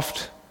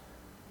 soft,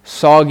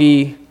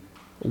 soggy,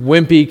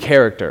 wimpy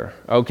character,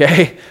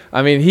 okay?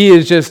 I mean, he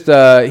is just,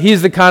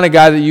 he's the kind of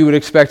guy that you would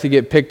expect to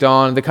get picked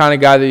on, the kind of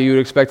guy that you would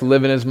expect to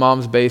live in his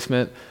mom's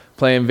basement,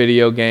 playing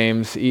video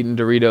games, eating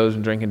Doritos,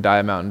 and drinking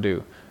Diet Mountain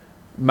Dew.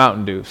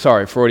 Mountain Dew,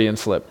 sorry, Freudian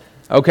slip.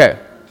 Okay.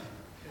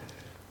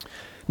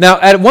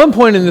 Now, at one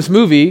point in this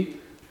movie,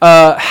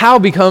 Hal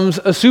becomes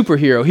a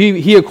superhero.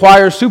 He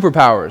acquires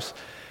superpowers.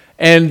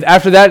 And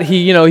after that,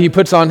 he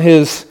puts on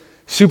his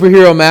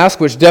superhero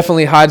mask, which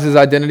definitely hides his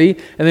identity,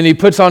 and then he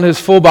puts on his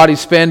full-body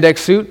spandex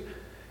suit,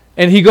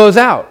 and he goes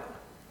out.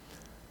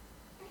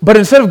 But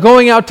instead of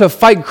going out to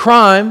fight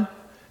crime,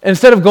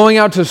 instead of going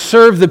out to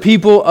serve the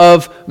people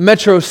of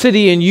Metro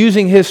City and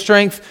using his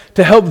strength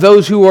to help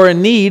those who are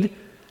in need,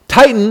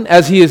 Titan,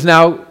 as he is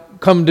now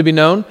come to be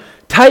known,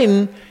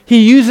 Titan,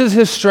 he uses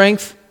his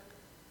strength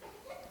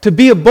to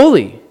be a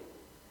bully.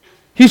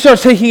 He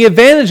starts taking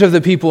advantage of the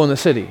people in the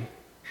city.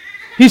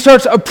 He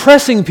starts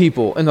oppressing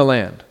people in the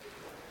land.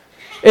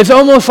 It's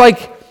almost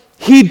like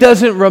he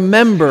doesn't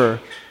remember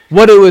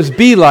what it was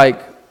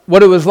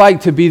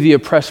like to be the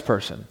oppressed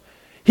person.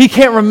 He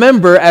can't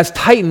remember as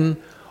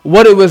Titan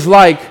what it was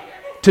like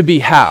to be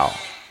Hal.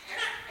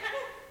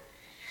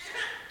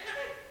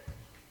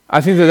 I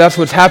think that's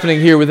what's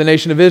happening here with the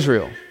nation of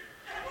Israel.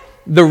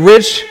 The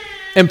rich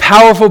and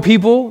powerful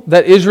people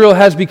that Israel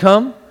has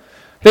become,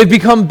 they've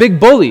become big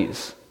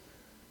bullies.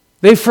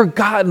 They've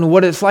forgotten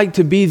what it's like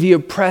to be the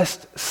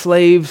oppressed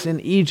slaves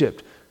in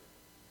Egypt.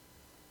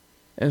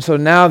 And so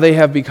now they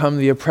have become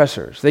the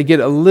oppressors. They get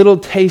a little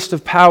taste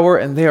of power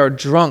and they are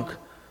drunk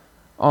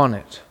on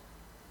it.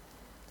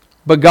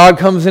 But God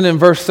comes in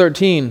verse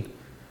 13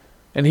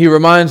 and he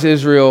reminds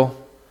Israel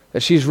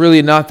that she's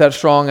really not that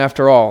strong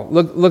after all.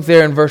 Look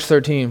there in verse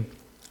 13.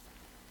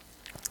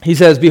 He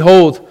says,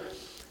 "Behold,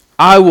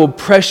 I will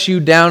press you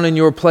down in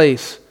your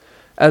place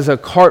as a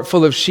cart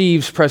full of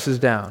sheaves presses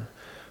down.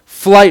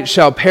 Flight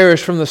shall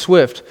perish from the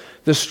swift.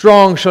 The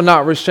strong shall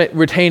not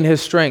retain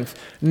his strength,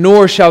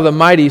 nor shall the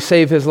mighty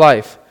save his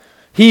life.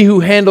 He who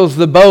handles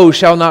the bow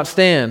shall not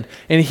stand,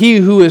 and he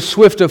who is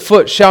swift of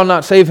foot shall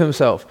not save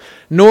himself,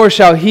 nor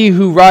shall he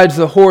who rides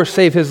the horse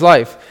save his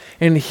life.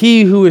 And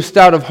he who is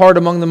stout of heart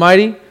among the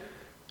mighty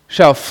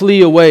shall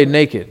flee away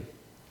naked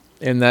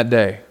in that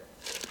day."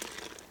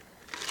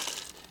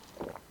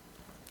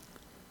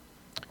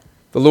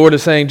 The Lord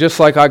is saying, just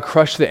like I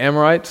crushed the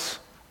Amorites,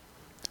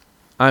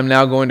 I'm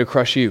now going to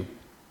crush you.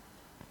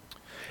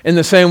 In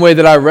the same way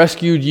that I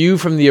rescued you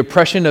from the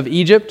oppression of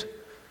Egypt,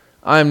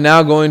 I am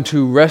now going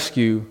to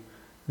rescue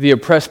the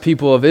oppressed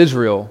people of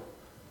Israel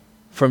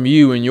from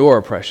you and your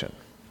oppression.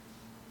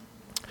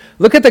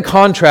 Look at the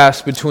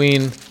contrast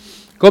between,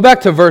 go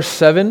back to verse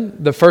 7,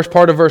 the first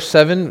part of verse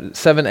 7,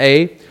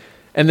 7a,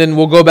 and then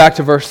we'll go back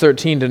to verse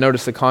 13 to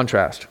notice the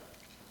contrast.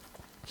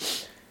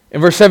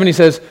 In verse 7 he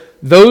says,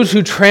 "Those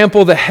who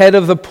trample the head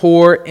of the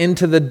poor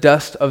into the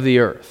dust of the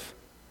earth."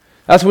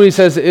 That's what he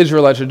says the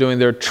Israelites are doing.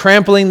 They're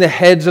trampling the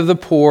heads of the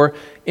poor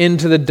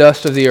into the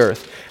dust of the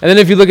earth. And then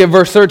if you look at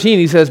verse 13,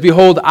 he says,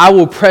 "Behold, I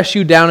will press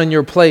you down in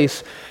your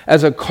place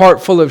as a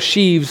cart full of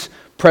sheaves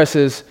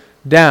presses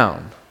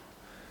down."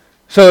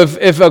 So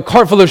if a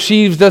cart full of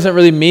sheaves doesn't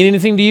really mean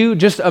anything to you,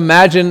 just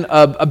imagine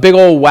a big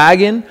old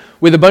wagon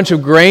with a bunch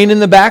of grain in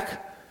the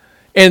back,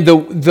 and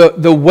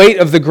the weight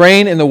of the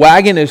grain in the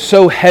wagon is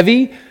so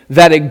heavy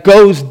that it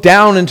goes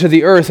down into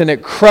the earth and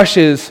it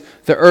crushes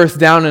the earth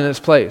down in its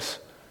place.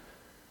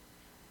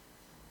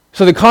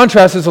 So the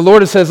contrast is the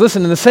Lord says,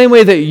 listen, in the same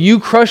way that you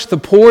crush the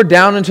poor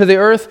down into the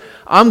earth,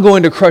 I'm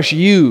going to crush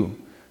you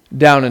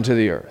down into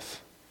the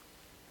earth.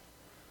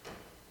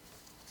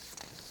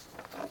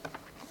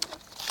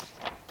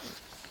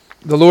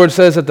 The Lord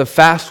says that the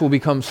fast will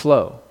become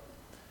slow.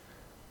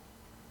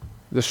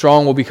 The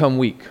strong will become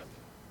weak.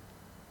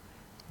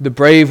 The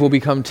brave will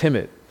become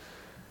timid.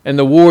 And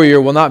the warrior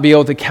will not be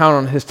able to count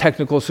on his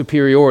technical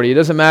superiority. It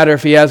doesn't matter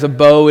if he has a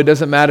bow. It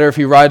doesn't matter if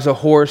he rides a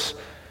horse.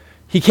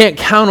 He can't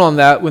count on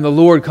that when the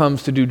Lord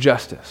comes to do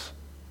justice.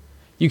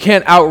 You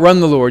can't outrun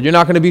the Lord. You're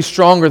not going to be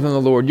stronger than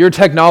the Lord. Your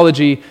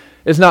technology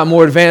is not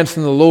more advanced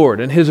than the Lord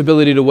and his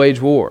ability to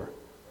wage war.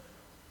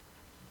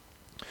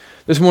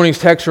 This morning's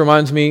text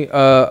reminds me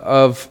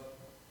of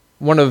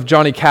one of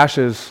Johnny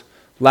Cash's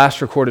last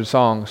recorded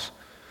songs.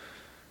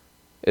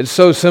 It's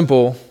so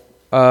simple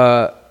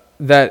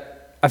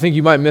that I think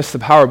you might miss the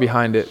power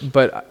behind it.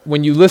 But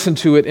when you listen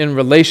to it in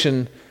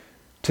relation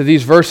to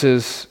these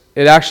verses,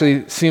 it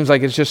actually seems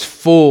like it's just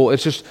full.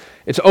 It's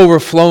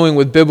overflowing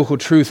with biblical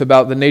truth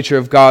about the nature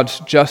of God's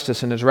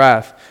justice and his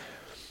wrath.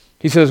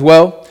 He says,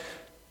 "Well,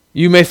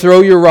 you may throw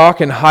your rock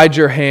and hide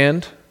your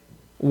hand,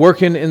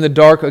 working in the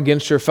dark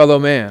against your fellow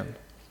man.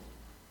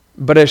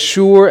 But as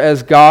sure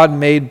as God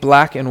made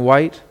black and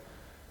white,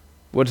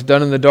 what's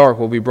done in the dark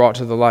will be brought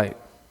to the light.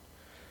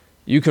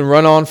 You can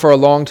run on for a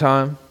long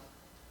time,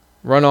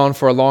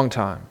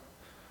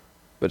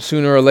 but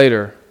sooner or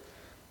later,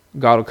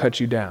 God will cut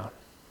you down."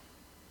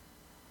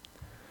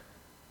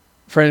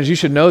 Friends, you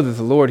should know that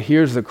the Lord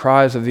hears the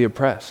cries of the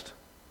oppressed.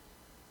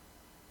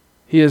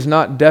 He is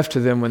not deaf to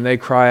them when they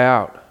cry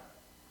out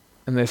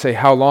and they say,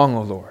 "How long,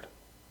 O Lord?"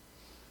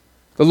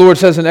 The Lord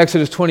says in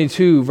Exodus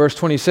 22, verse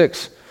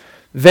 26,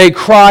 "They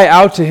cry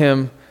out to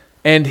him,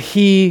 and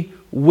he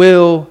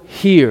will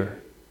hear,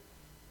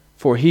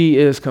 for he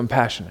is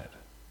compassionate."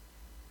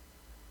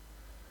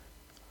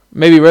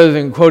 Maybe rather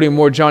than quoting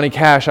more Johnny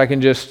Cash, I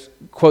can just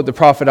quote the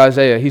prophet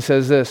Isaiah. He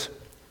says this: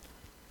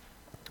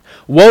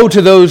 "Woe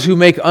to those who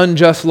make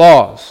unjust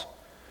laws,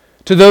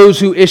 to those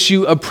who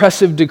issue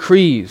oppressive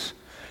decrees,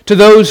 to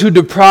those who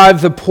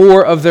deprive the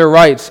poor of their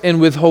rights and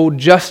withhold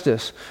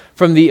justice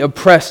from the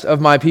oppressed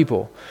of my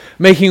people,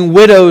 making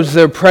widows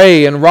their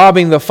prey and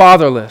robbing the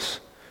fatherless.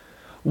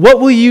 What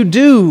will you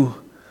do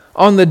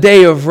on the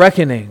day of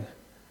reckoning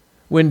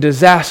when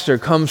disaster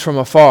comes from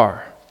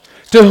afar?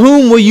 To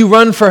whom will you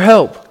run for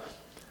help?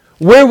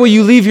 Where will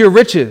you leave your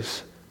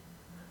riches?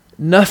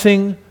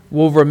 Nothing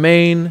will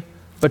remain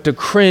but to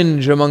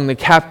cringe among the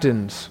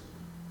captives,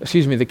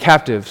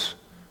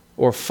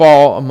 or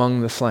fall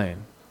among the slain."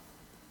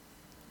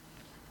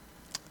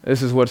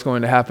 This is what's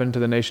going to happen to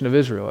the nation of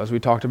Israel, as we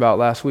talked about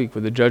last week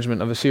with the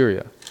judgment of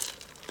Assyria.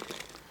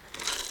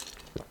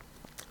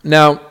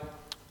 Now,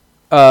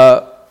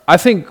 I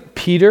think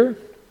Peter,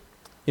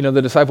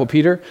 the disciple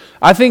Peter,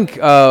 I think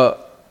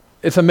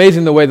it's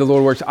amazing the way the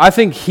Lord works. I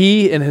think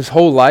he, in his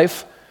whole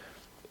life,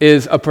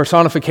 is a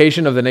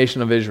personification of the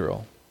nation of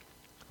Israel,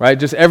 right?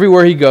 Just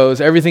everywhere he goes,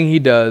 everything he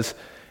does,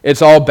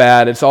 it's all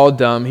bad, it's all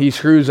dumb. He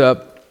screws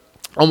up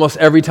almost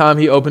every time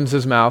he opens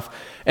his mouth.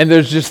 And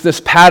there's just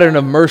this pattern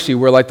of mercy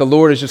where the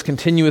Lord is just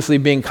continuously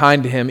being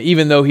kind to him,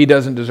 even though he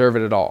doesn't deserve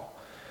it at all.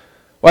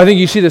 Well, I think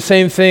you see the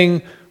same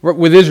thing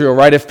with Israel,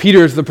 right? If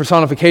Peter is the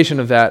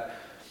personification of that.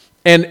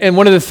 And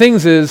one of the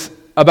things is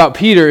about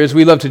Peter is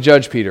we love to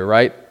judge Peter,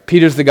 right?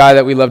 Peter's the guy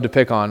that we love to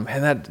pick on.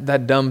 Man,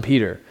 that dumb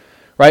Peter,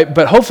 right?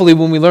 But hopefully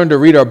when we learn to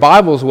read our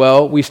Bibles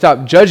well, we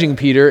stop judging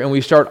Peter and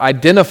we start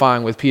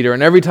identifying with Peter.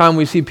 And every time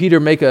we see Peter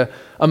make a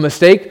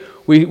mistake,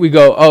 we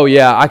go, oh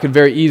yeah, I could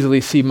very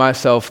easily see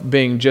myself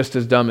being just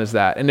as dumb as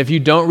that. And if you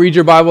don't read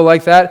your Bible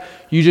like that,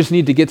 you just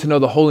need to get to know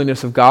the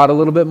holiness of God a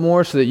little bit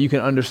more so that you can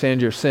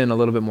understand your sin a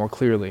little bit more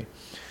clearly.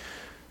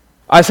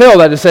 I say all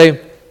that to say,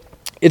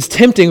 it's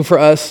tempting for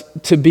us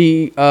to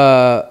be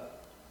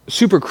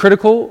super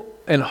critical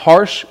and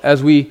harsh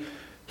as we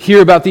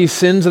hear about these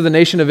sins of the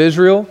nation of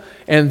Israel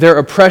and their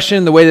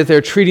oppression, the way that they're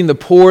treating the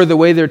poor, the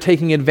way they're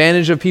taking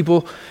advantage of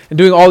people and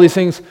doing all these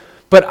things.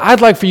 But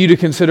I'd like for you to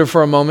consider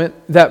for a moment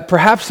that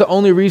perhaps the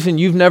only reason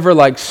you've never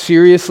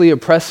seriously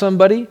oppressed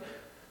somebody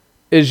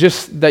is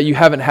just that you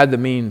haven't had the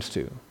means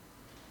to.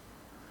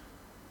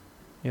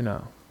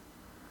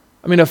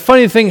 A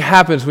funny thing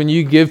happens when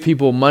you give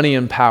people money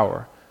and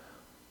power.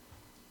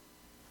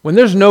 When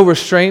there's no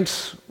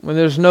restraints, when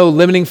there's no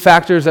limiting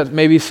factors that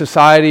maybe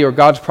society or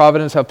God's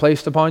providence have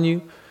placed upon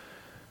you,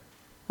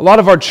 a lot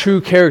of our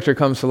true character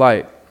comes to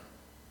light.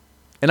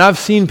 And I've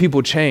seen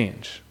people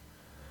change.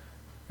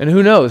 And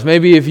who knows,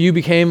 maybe if you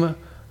became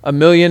a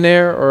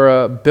millionaire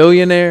or a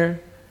billionaire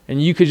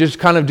and you could just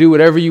kind of do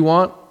whatever you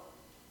want,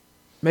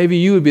 maybe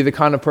you would be the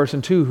kind of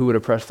person too who would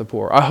oppress the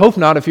poor. I hope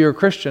not if you're a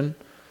Christian.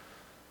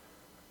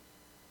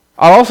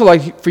 I'd also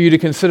like for you to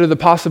consider the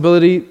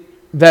possibility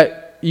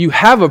that you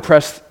have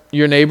oppressed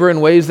your neighbor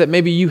in ways that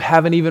maybe you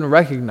haven't even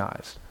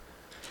recognized.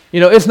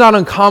 It's not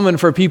uncommon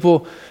for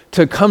people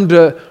to come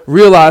to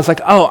realize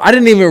oh, I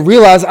didn't even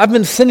realize I've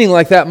been sinning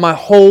like that my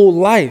whole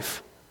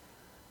life,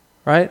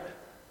 right?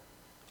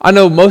 I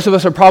know most of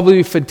us are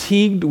probably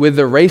fatigued with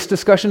the race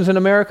discussions in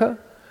America,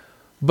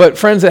 but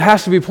friends, it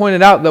has to be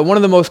pointed out that one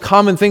of the most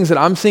common things that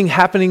I'm seeing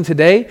happening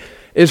today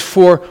is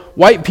for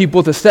white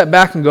people to step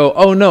back and go,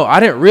 oh no, I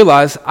didn't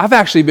realize I've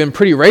actually been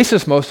pretty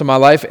racist most of my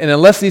life, and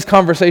unless these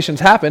conversations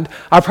happened,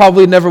 I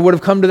probably never would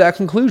have come to that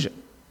conclusion.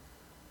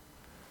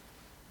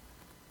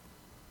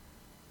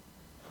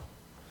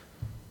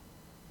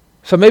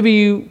 So maybe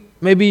you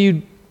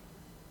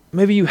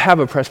have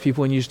oppressed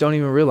people and you just don't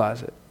even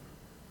realize it.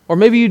 Or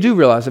maybe you do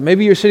realize it.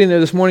 Maybe you're sitting there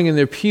this morning in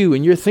their pew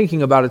and you're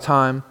thinking about a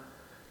time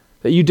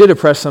that you did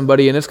oppress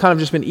somebody and it's kind of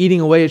just been eating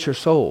away at your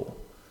soul.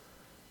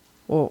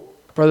 Well,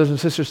 brothers and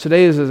sisters,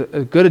 today is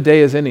as good a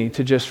day as any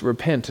to just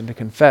repent and to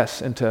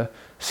confess and to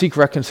seek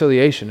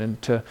reconciliation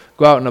and to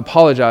go out and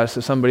apologize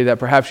to somebody that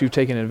perhaps you've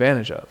taken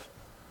advantage of.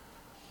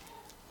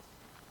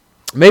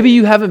 Maybe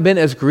you haven't been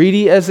as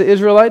greedy as the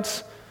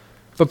Israelites,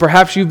 but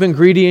perhaps you've been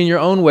greedy in your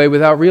own way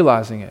without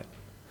realizing it.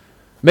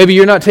 Maybe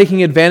you're not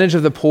taking advantage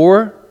of the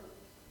poor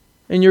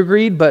in your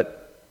greed,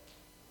 but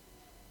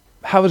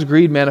how is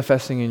greed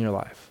manifesting in your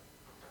life?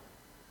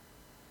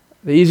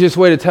 The easiest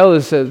way to tell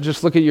is to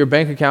just look at your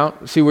bank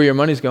account, see where your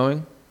money's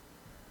going.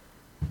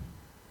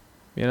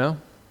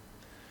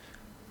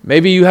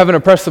 Maybe you haven't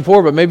oppressed the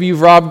poor, but maybe you've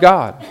robbed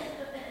God.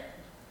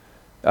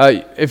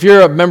 If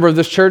you're a member of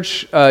this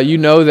church, you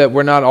know that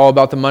we're not all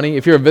about the money.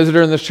 If you're a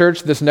visitor in this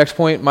church, this next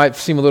point might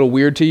seem a little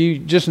weird to you.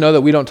 Just know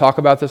that we don't talk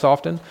about this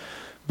often.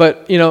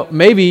 But,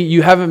 maybe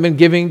you haven't been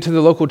giving to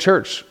the local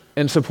church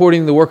and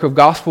supporting the work of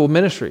gospel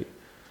ministry.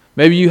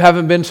 Maybe you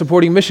haven't been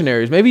supporting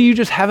missionaries. Maybe you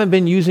just haven't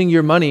been using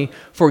your money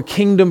for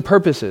kingdom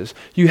purposes.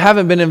 You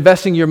haven't been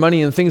investing your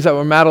money in things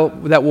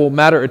that will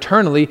matter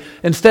eternally.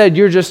 Instead,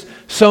 you're just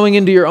sowing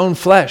into your own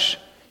flesh.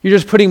 You're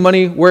just putting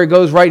money where it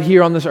goes right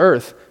here on this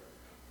earth,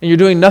 and you're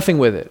doing nothing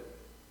with it.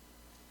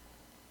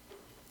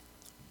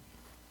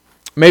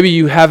 Maybe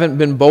you haven't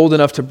been bold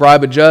enough to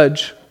bribe a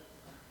judge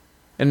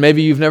and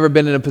maybe you've never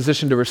been in a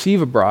position to receive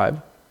a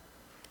bribe.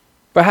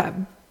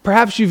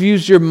 Perhaps you've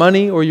used your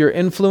money or your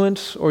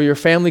influence or your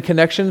family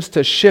connections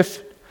to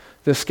shift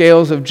the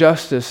scales of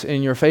justice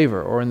in your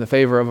favor or in the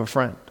favor of a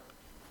friend.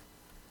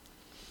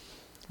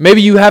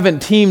 Maybe you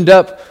haven't teamed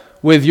up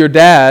with your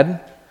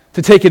dad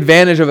to take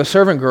advantage of a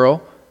servant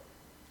girl,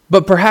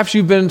 but perhaps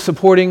you've been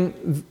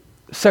supporting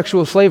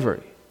sexual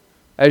slavery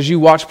as you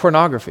watch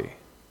pornography.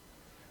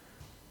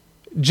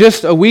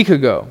 Just a week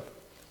ago,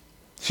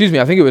 I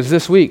think it was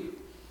this week,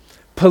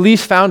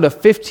 police found a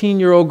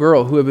 15-year-old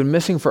girl who had been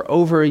missing for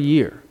over a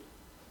year.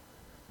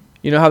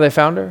 You know how they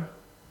found her?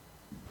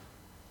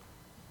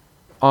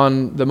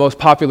 On the most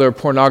popular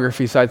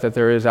pornography site that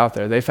there is out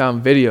there. They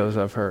found videos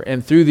of her,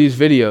 and through these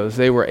videos,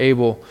 they were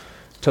able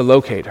to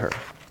locate her.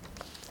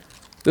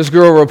 This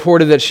girl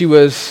reported that she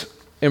was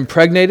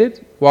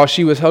impregnated while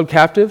she was held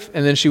captive,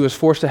 and then she was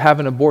forced to have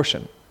an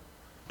abortion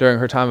during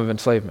her time of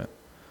enslavement.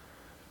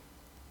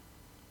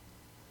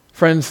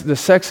 Friends, the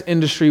sex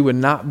industry would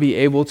not be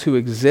able to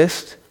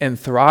exist and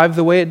thrive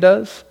the way it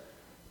does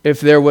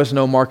if there was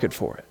no market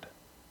for it.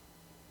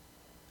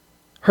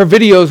 Her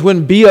videos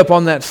wouldn't be up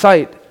on that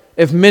site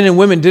if men and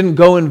women didn't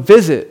go and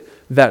visit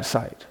that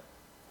site.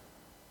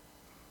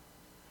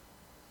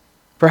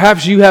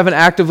 Perhaps you haven't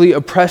actively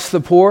oppressed the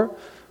poor,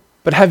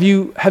 but have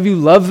you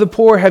loved the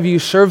poor? Have you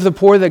served the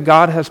poor that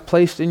God has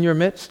placed in your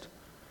midst?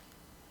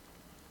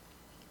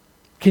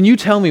 Can you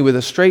tell me with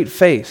a straight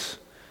face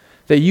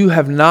that you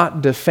have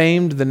not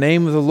defamed the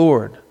name of the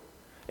Lord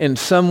in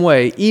some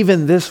way,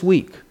 even this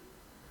week,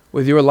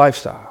 with your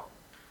lifestyle?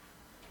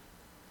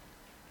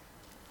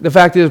 The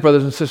fact is,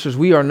 brothers and sisters,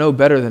 we are no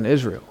better than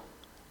Israel.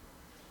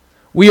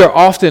 We are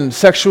often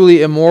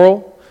sexually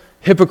immoral,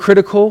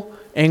 hypocritical,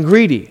 and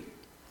greedy.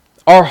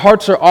 Our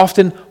hearts are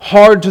often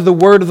hard to the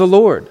word of the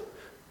Lord.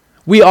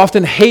 We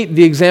often hate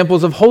the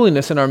examples of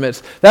holiness in our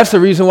midst. That's the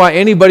reason why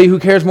anybody who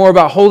cares more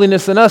about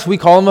holiness than us, we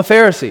call him a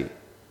Pharisee.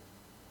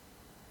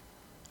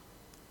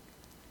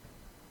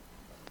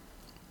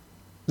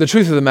 The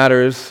truth of the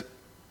matter is,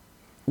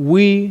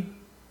 we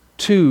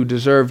too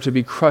deserve to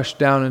be crushed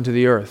down into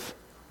the earth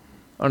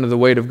under the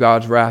weight of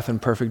God's wrath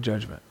and perfect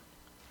judgment.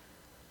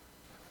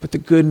 But the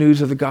good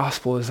news of the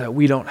gospel is that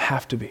we don't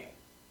have to be.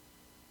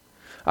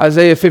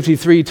 Isaiah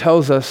 53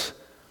 tells us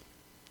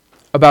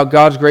about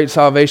God's great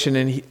salvation,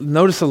 and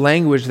notice the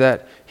language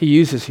that he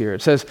uses here.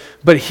 It says,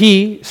 "But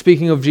he,"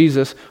 speaking of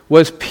Jesus,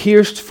 "was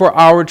pierced for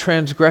our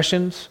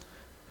transgressions.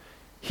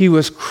 He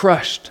was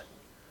crushed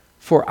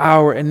for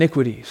our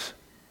iniquities."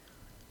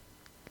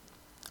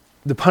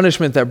 The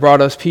punishment that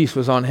brought us peace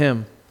was on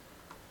him,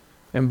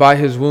 and by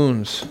his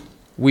wounds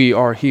we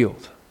are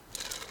healed.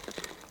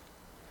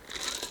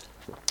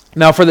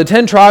 Now, for the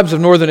 10 tribes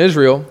of northern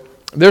Israel,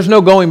 there's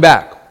no going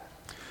back.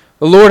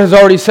 The Lord has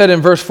already said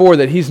in verse 4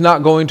 that he's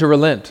not going to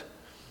relent.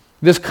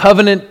 This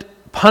covenant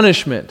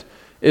punishment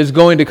is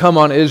going to come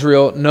on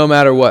Israel no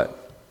matter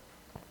what.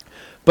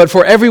 But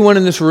for everyone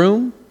in this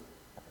room,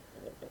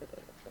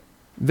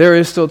 there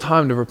is still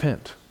time to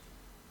repent.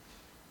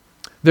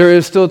 There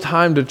is still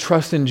time to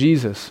trust in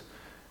Jesus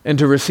and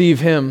to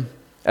receive him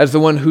as the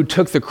one who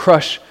took the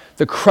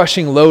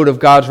crushing load of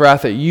God's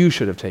wrath that you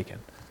should have taken.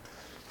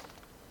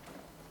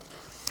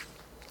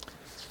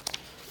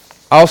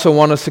 I also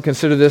want us to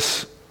consider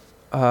this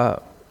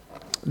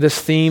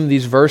theme,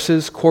 these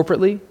verses,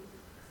 corporately.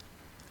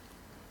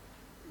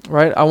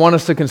 Right? I want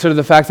us to consider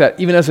the fact that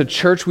even as a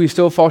church, we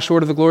still fall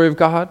short of the glory of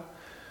God.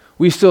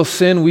 We still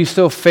sin. We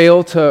still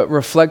fail to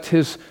reflect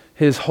his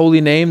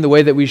holy name the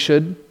way that we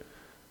should.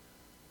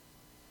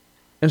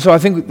 And so I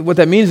think what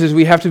that means is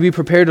we have to be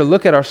prepared to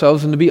look at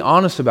ourselves and to be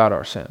honest about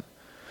our sin.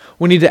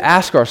 We need to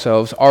ask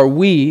ourselves, are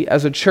we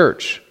as a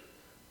church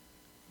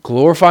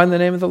glorifying the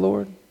name of the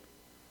Lord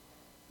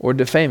or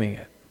defaming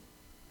it?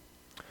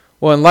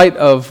 Well, in light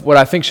of what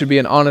I think should be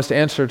an honest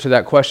answer to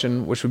that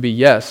question, which would be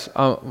yes,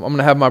 I'm going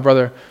to have my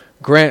brother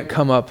Grant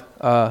come up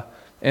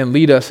and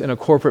lead us in a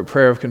corporate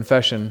prayer of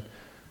confession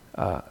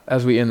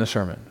as we end the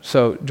sermon.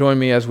 So join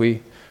me as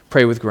we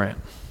pray with Grant.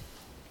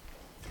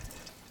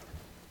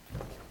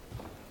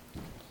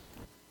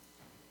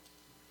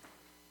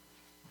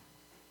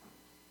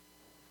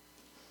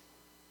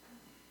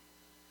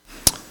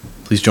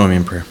 Please join me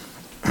in prayer.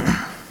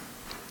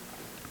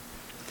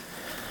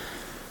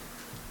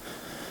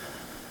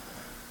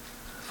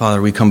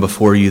 Father, we come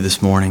before you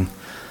this morning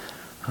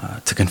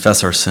to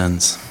confess our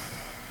sins.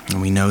 And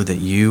we know that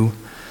you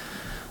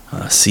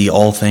see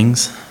all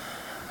things,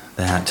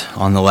 that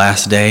on the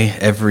last day,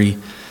 every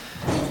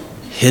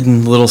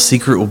hidden little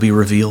secret will be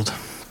revealed.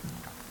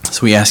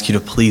 So we ask you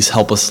to please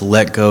help us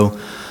let go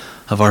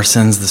of our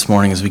sins this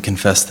morning as we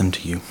confess them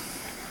to you.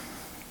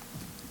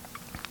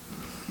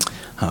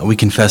 We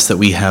confess that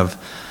we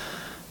have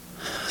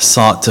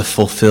sought to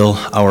fulfill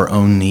our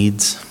own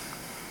needs,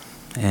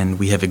 and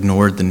we have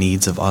ignored the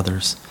needs of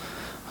others.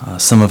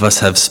 Some of us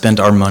have spent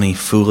our money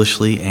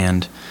foolishly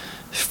and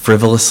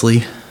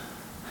frivolously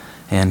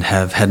and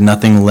have had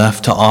nothing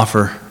left to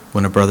offer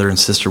when a brother and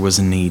sister was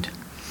in need.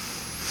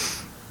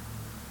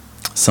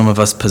 Some of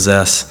us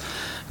possess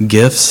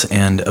gifts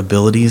and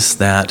abilities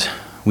that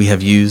we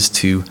have used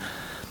to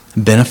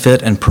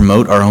benefit and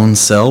promote our own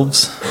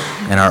selves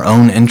and our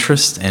own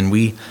interests, and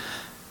we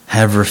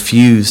have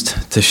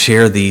refused to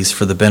share these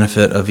for the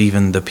benefit of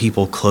even the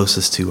people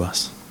closest to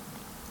us.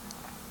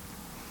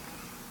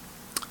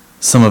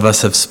 Some of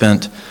us have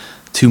spent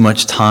too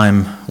much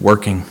time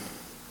working,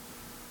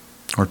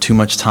 or too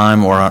much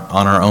time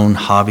on our own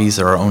hobbies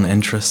or our own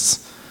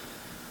interests,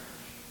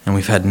 and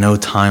we've had no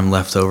time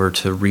left over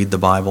to read the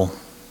Bible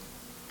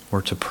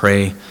or to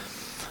pray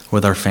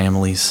with our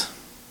families,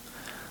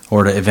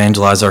 or to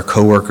evangelize our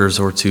coworkers,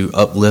 or to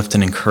uplift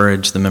and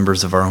encourage the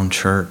members of our own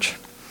church.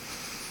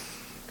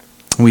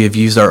 We have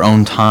used our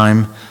own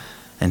time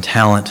and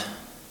talent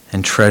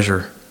and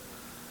treasure,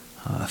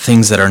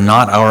 things that are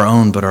not our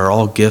own but are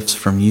all gifts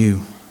from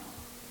you,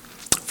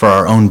 for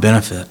our own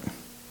benefit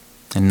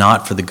and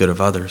not for the good of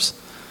others.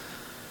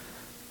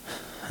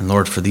 And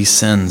Lord, for these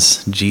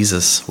sins,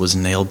 Jesus was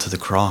nailed to the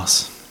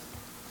cross.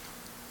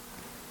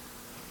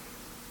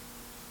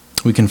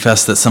 We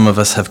confess that some of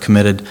us have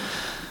committed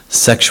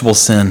sexual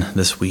sin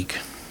this week.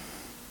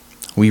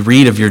 We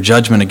read of your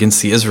judgment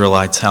against the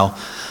Israelites, how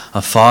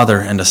a father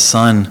and a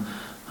son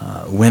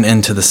went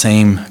into the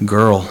same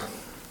girl,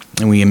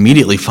 and we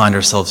immediately find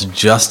ourselves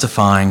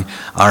justifying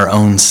our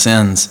own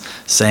sins,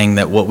 saying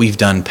that what we've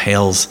done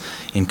pales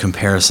in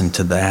comparison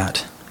to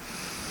that.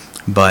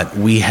 But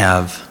we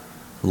have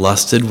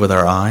lusted with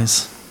our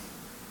eyes,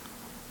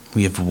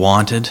 we have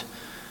wanted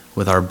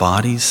with our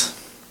bodies,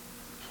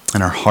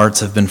 and our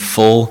hearts have been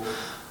full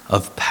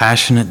of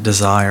passionate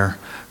desire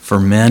for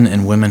men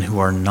and women who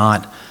are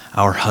not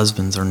our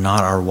husbands or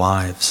not our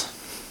wives.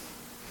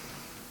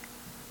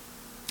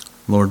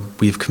 Lord,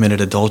 we have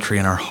committed adultery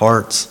in our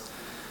hearts,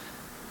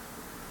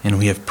 and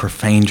we have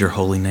profaned your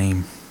holy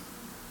name.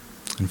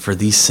 And for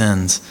these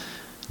sins,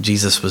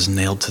 Jesus was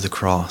nailed to the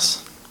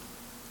cross.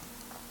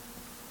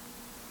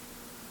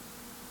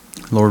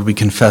 Lord, we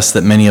confess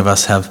that many of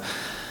us have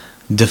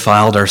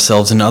defiled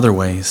ourselves in other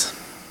ways.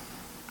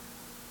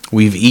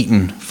 We've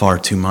eaten far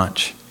too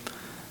much.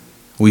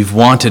 We've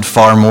wanted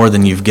far more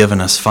than you've given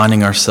us,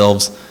 finding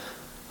ourselves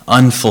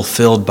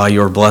unfulfilled by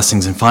your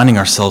blessings and finding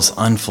ourselves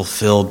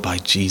unfulfilled by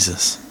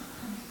Jesus.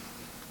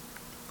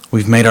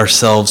 We've made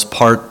ourselves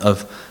part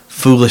of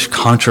foolish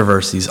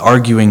controversies,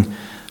 arguing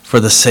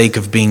for the sake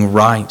of being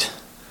right,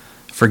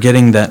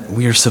 forgetting that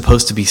we are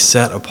supposed to be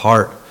set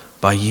apart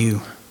by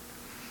you.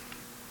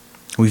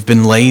 We've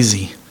been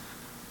lazy,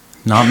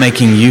 not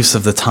making use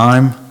of the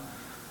time,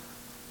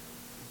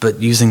 but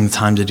using the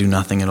time to do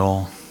nothing at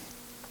all.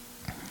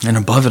 And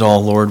above it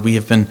all, Lord, we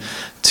have been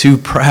too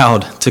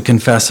proud to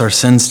confess our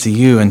sins to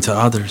you and to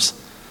others.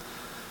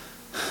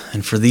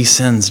 And for these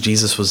sins,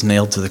 Jesus was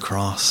nailed to the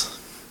cross.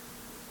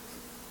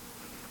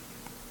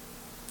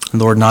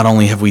 Lord, not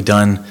only have we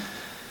done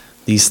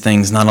these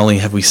things, not only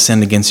have we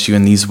sinned against you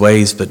in these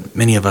ways, but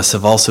many of us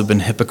have also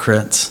been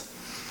hypocrites,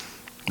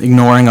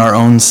 ignoring our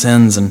own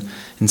sins and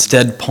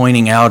instead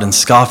pointing out and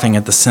scoffing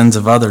at the sins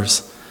of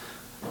others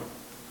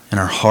in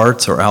our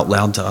hearts or out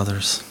loud to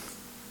others.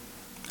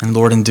 And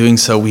Lord, in doing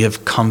so, we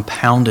have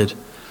compounded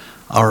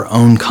our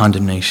own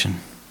condemnation.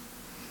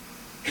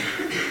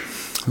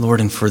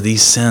 Lord, and for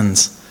these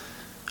sins,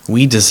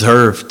 we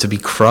deserve to be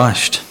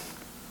crushed.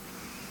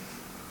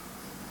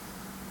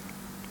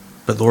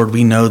 But Lord,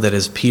 we know that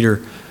as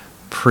Peter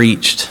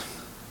preached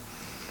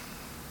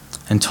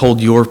and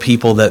told your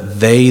people that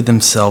they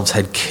themselves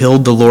had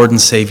killed the Lord and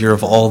Savior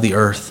of all the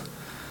earth,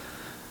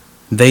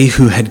 they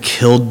who had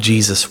killed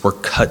Jesus were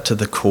cut to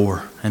the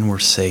core and were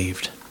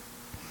saved.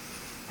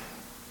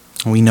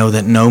 We know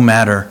that no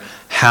matter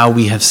how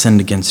we have sinned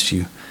against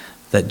you,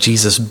 that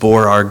Jesus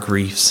bore our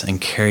griefs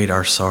and carried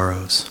our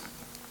sorrows.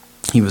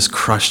 He was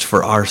crushed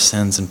for our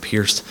sins and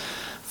pierced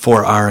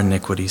for our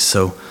iniquities.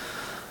 So,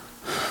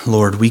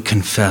 Lord, we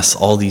confess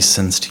all these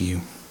sins to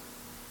you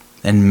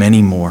and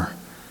many more.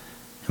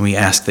 And we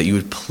ask that you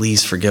would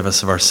please forgive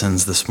us of our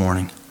sins this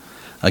morning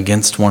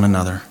against one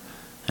another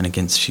and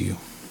against you.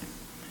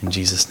 In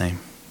Jesus' name,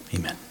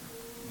 amen.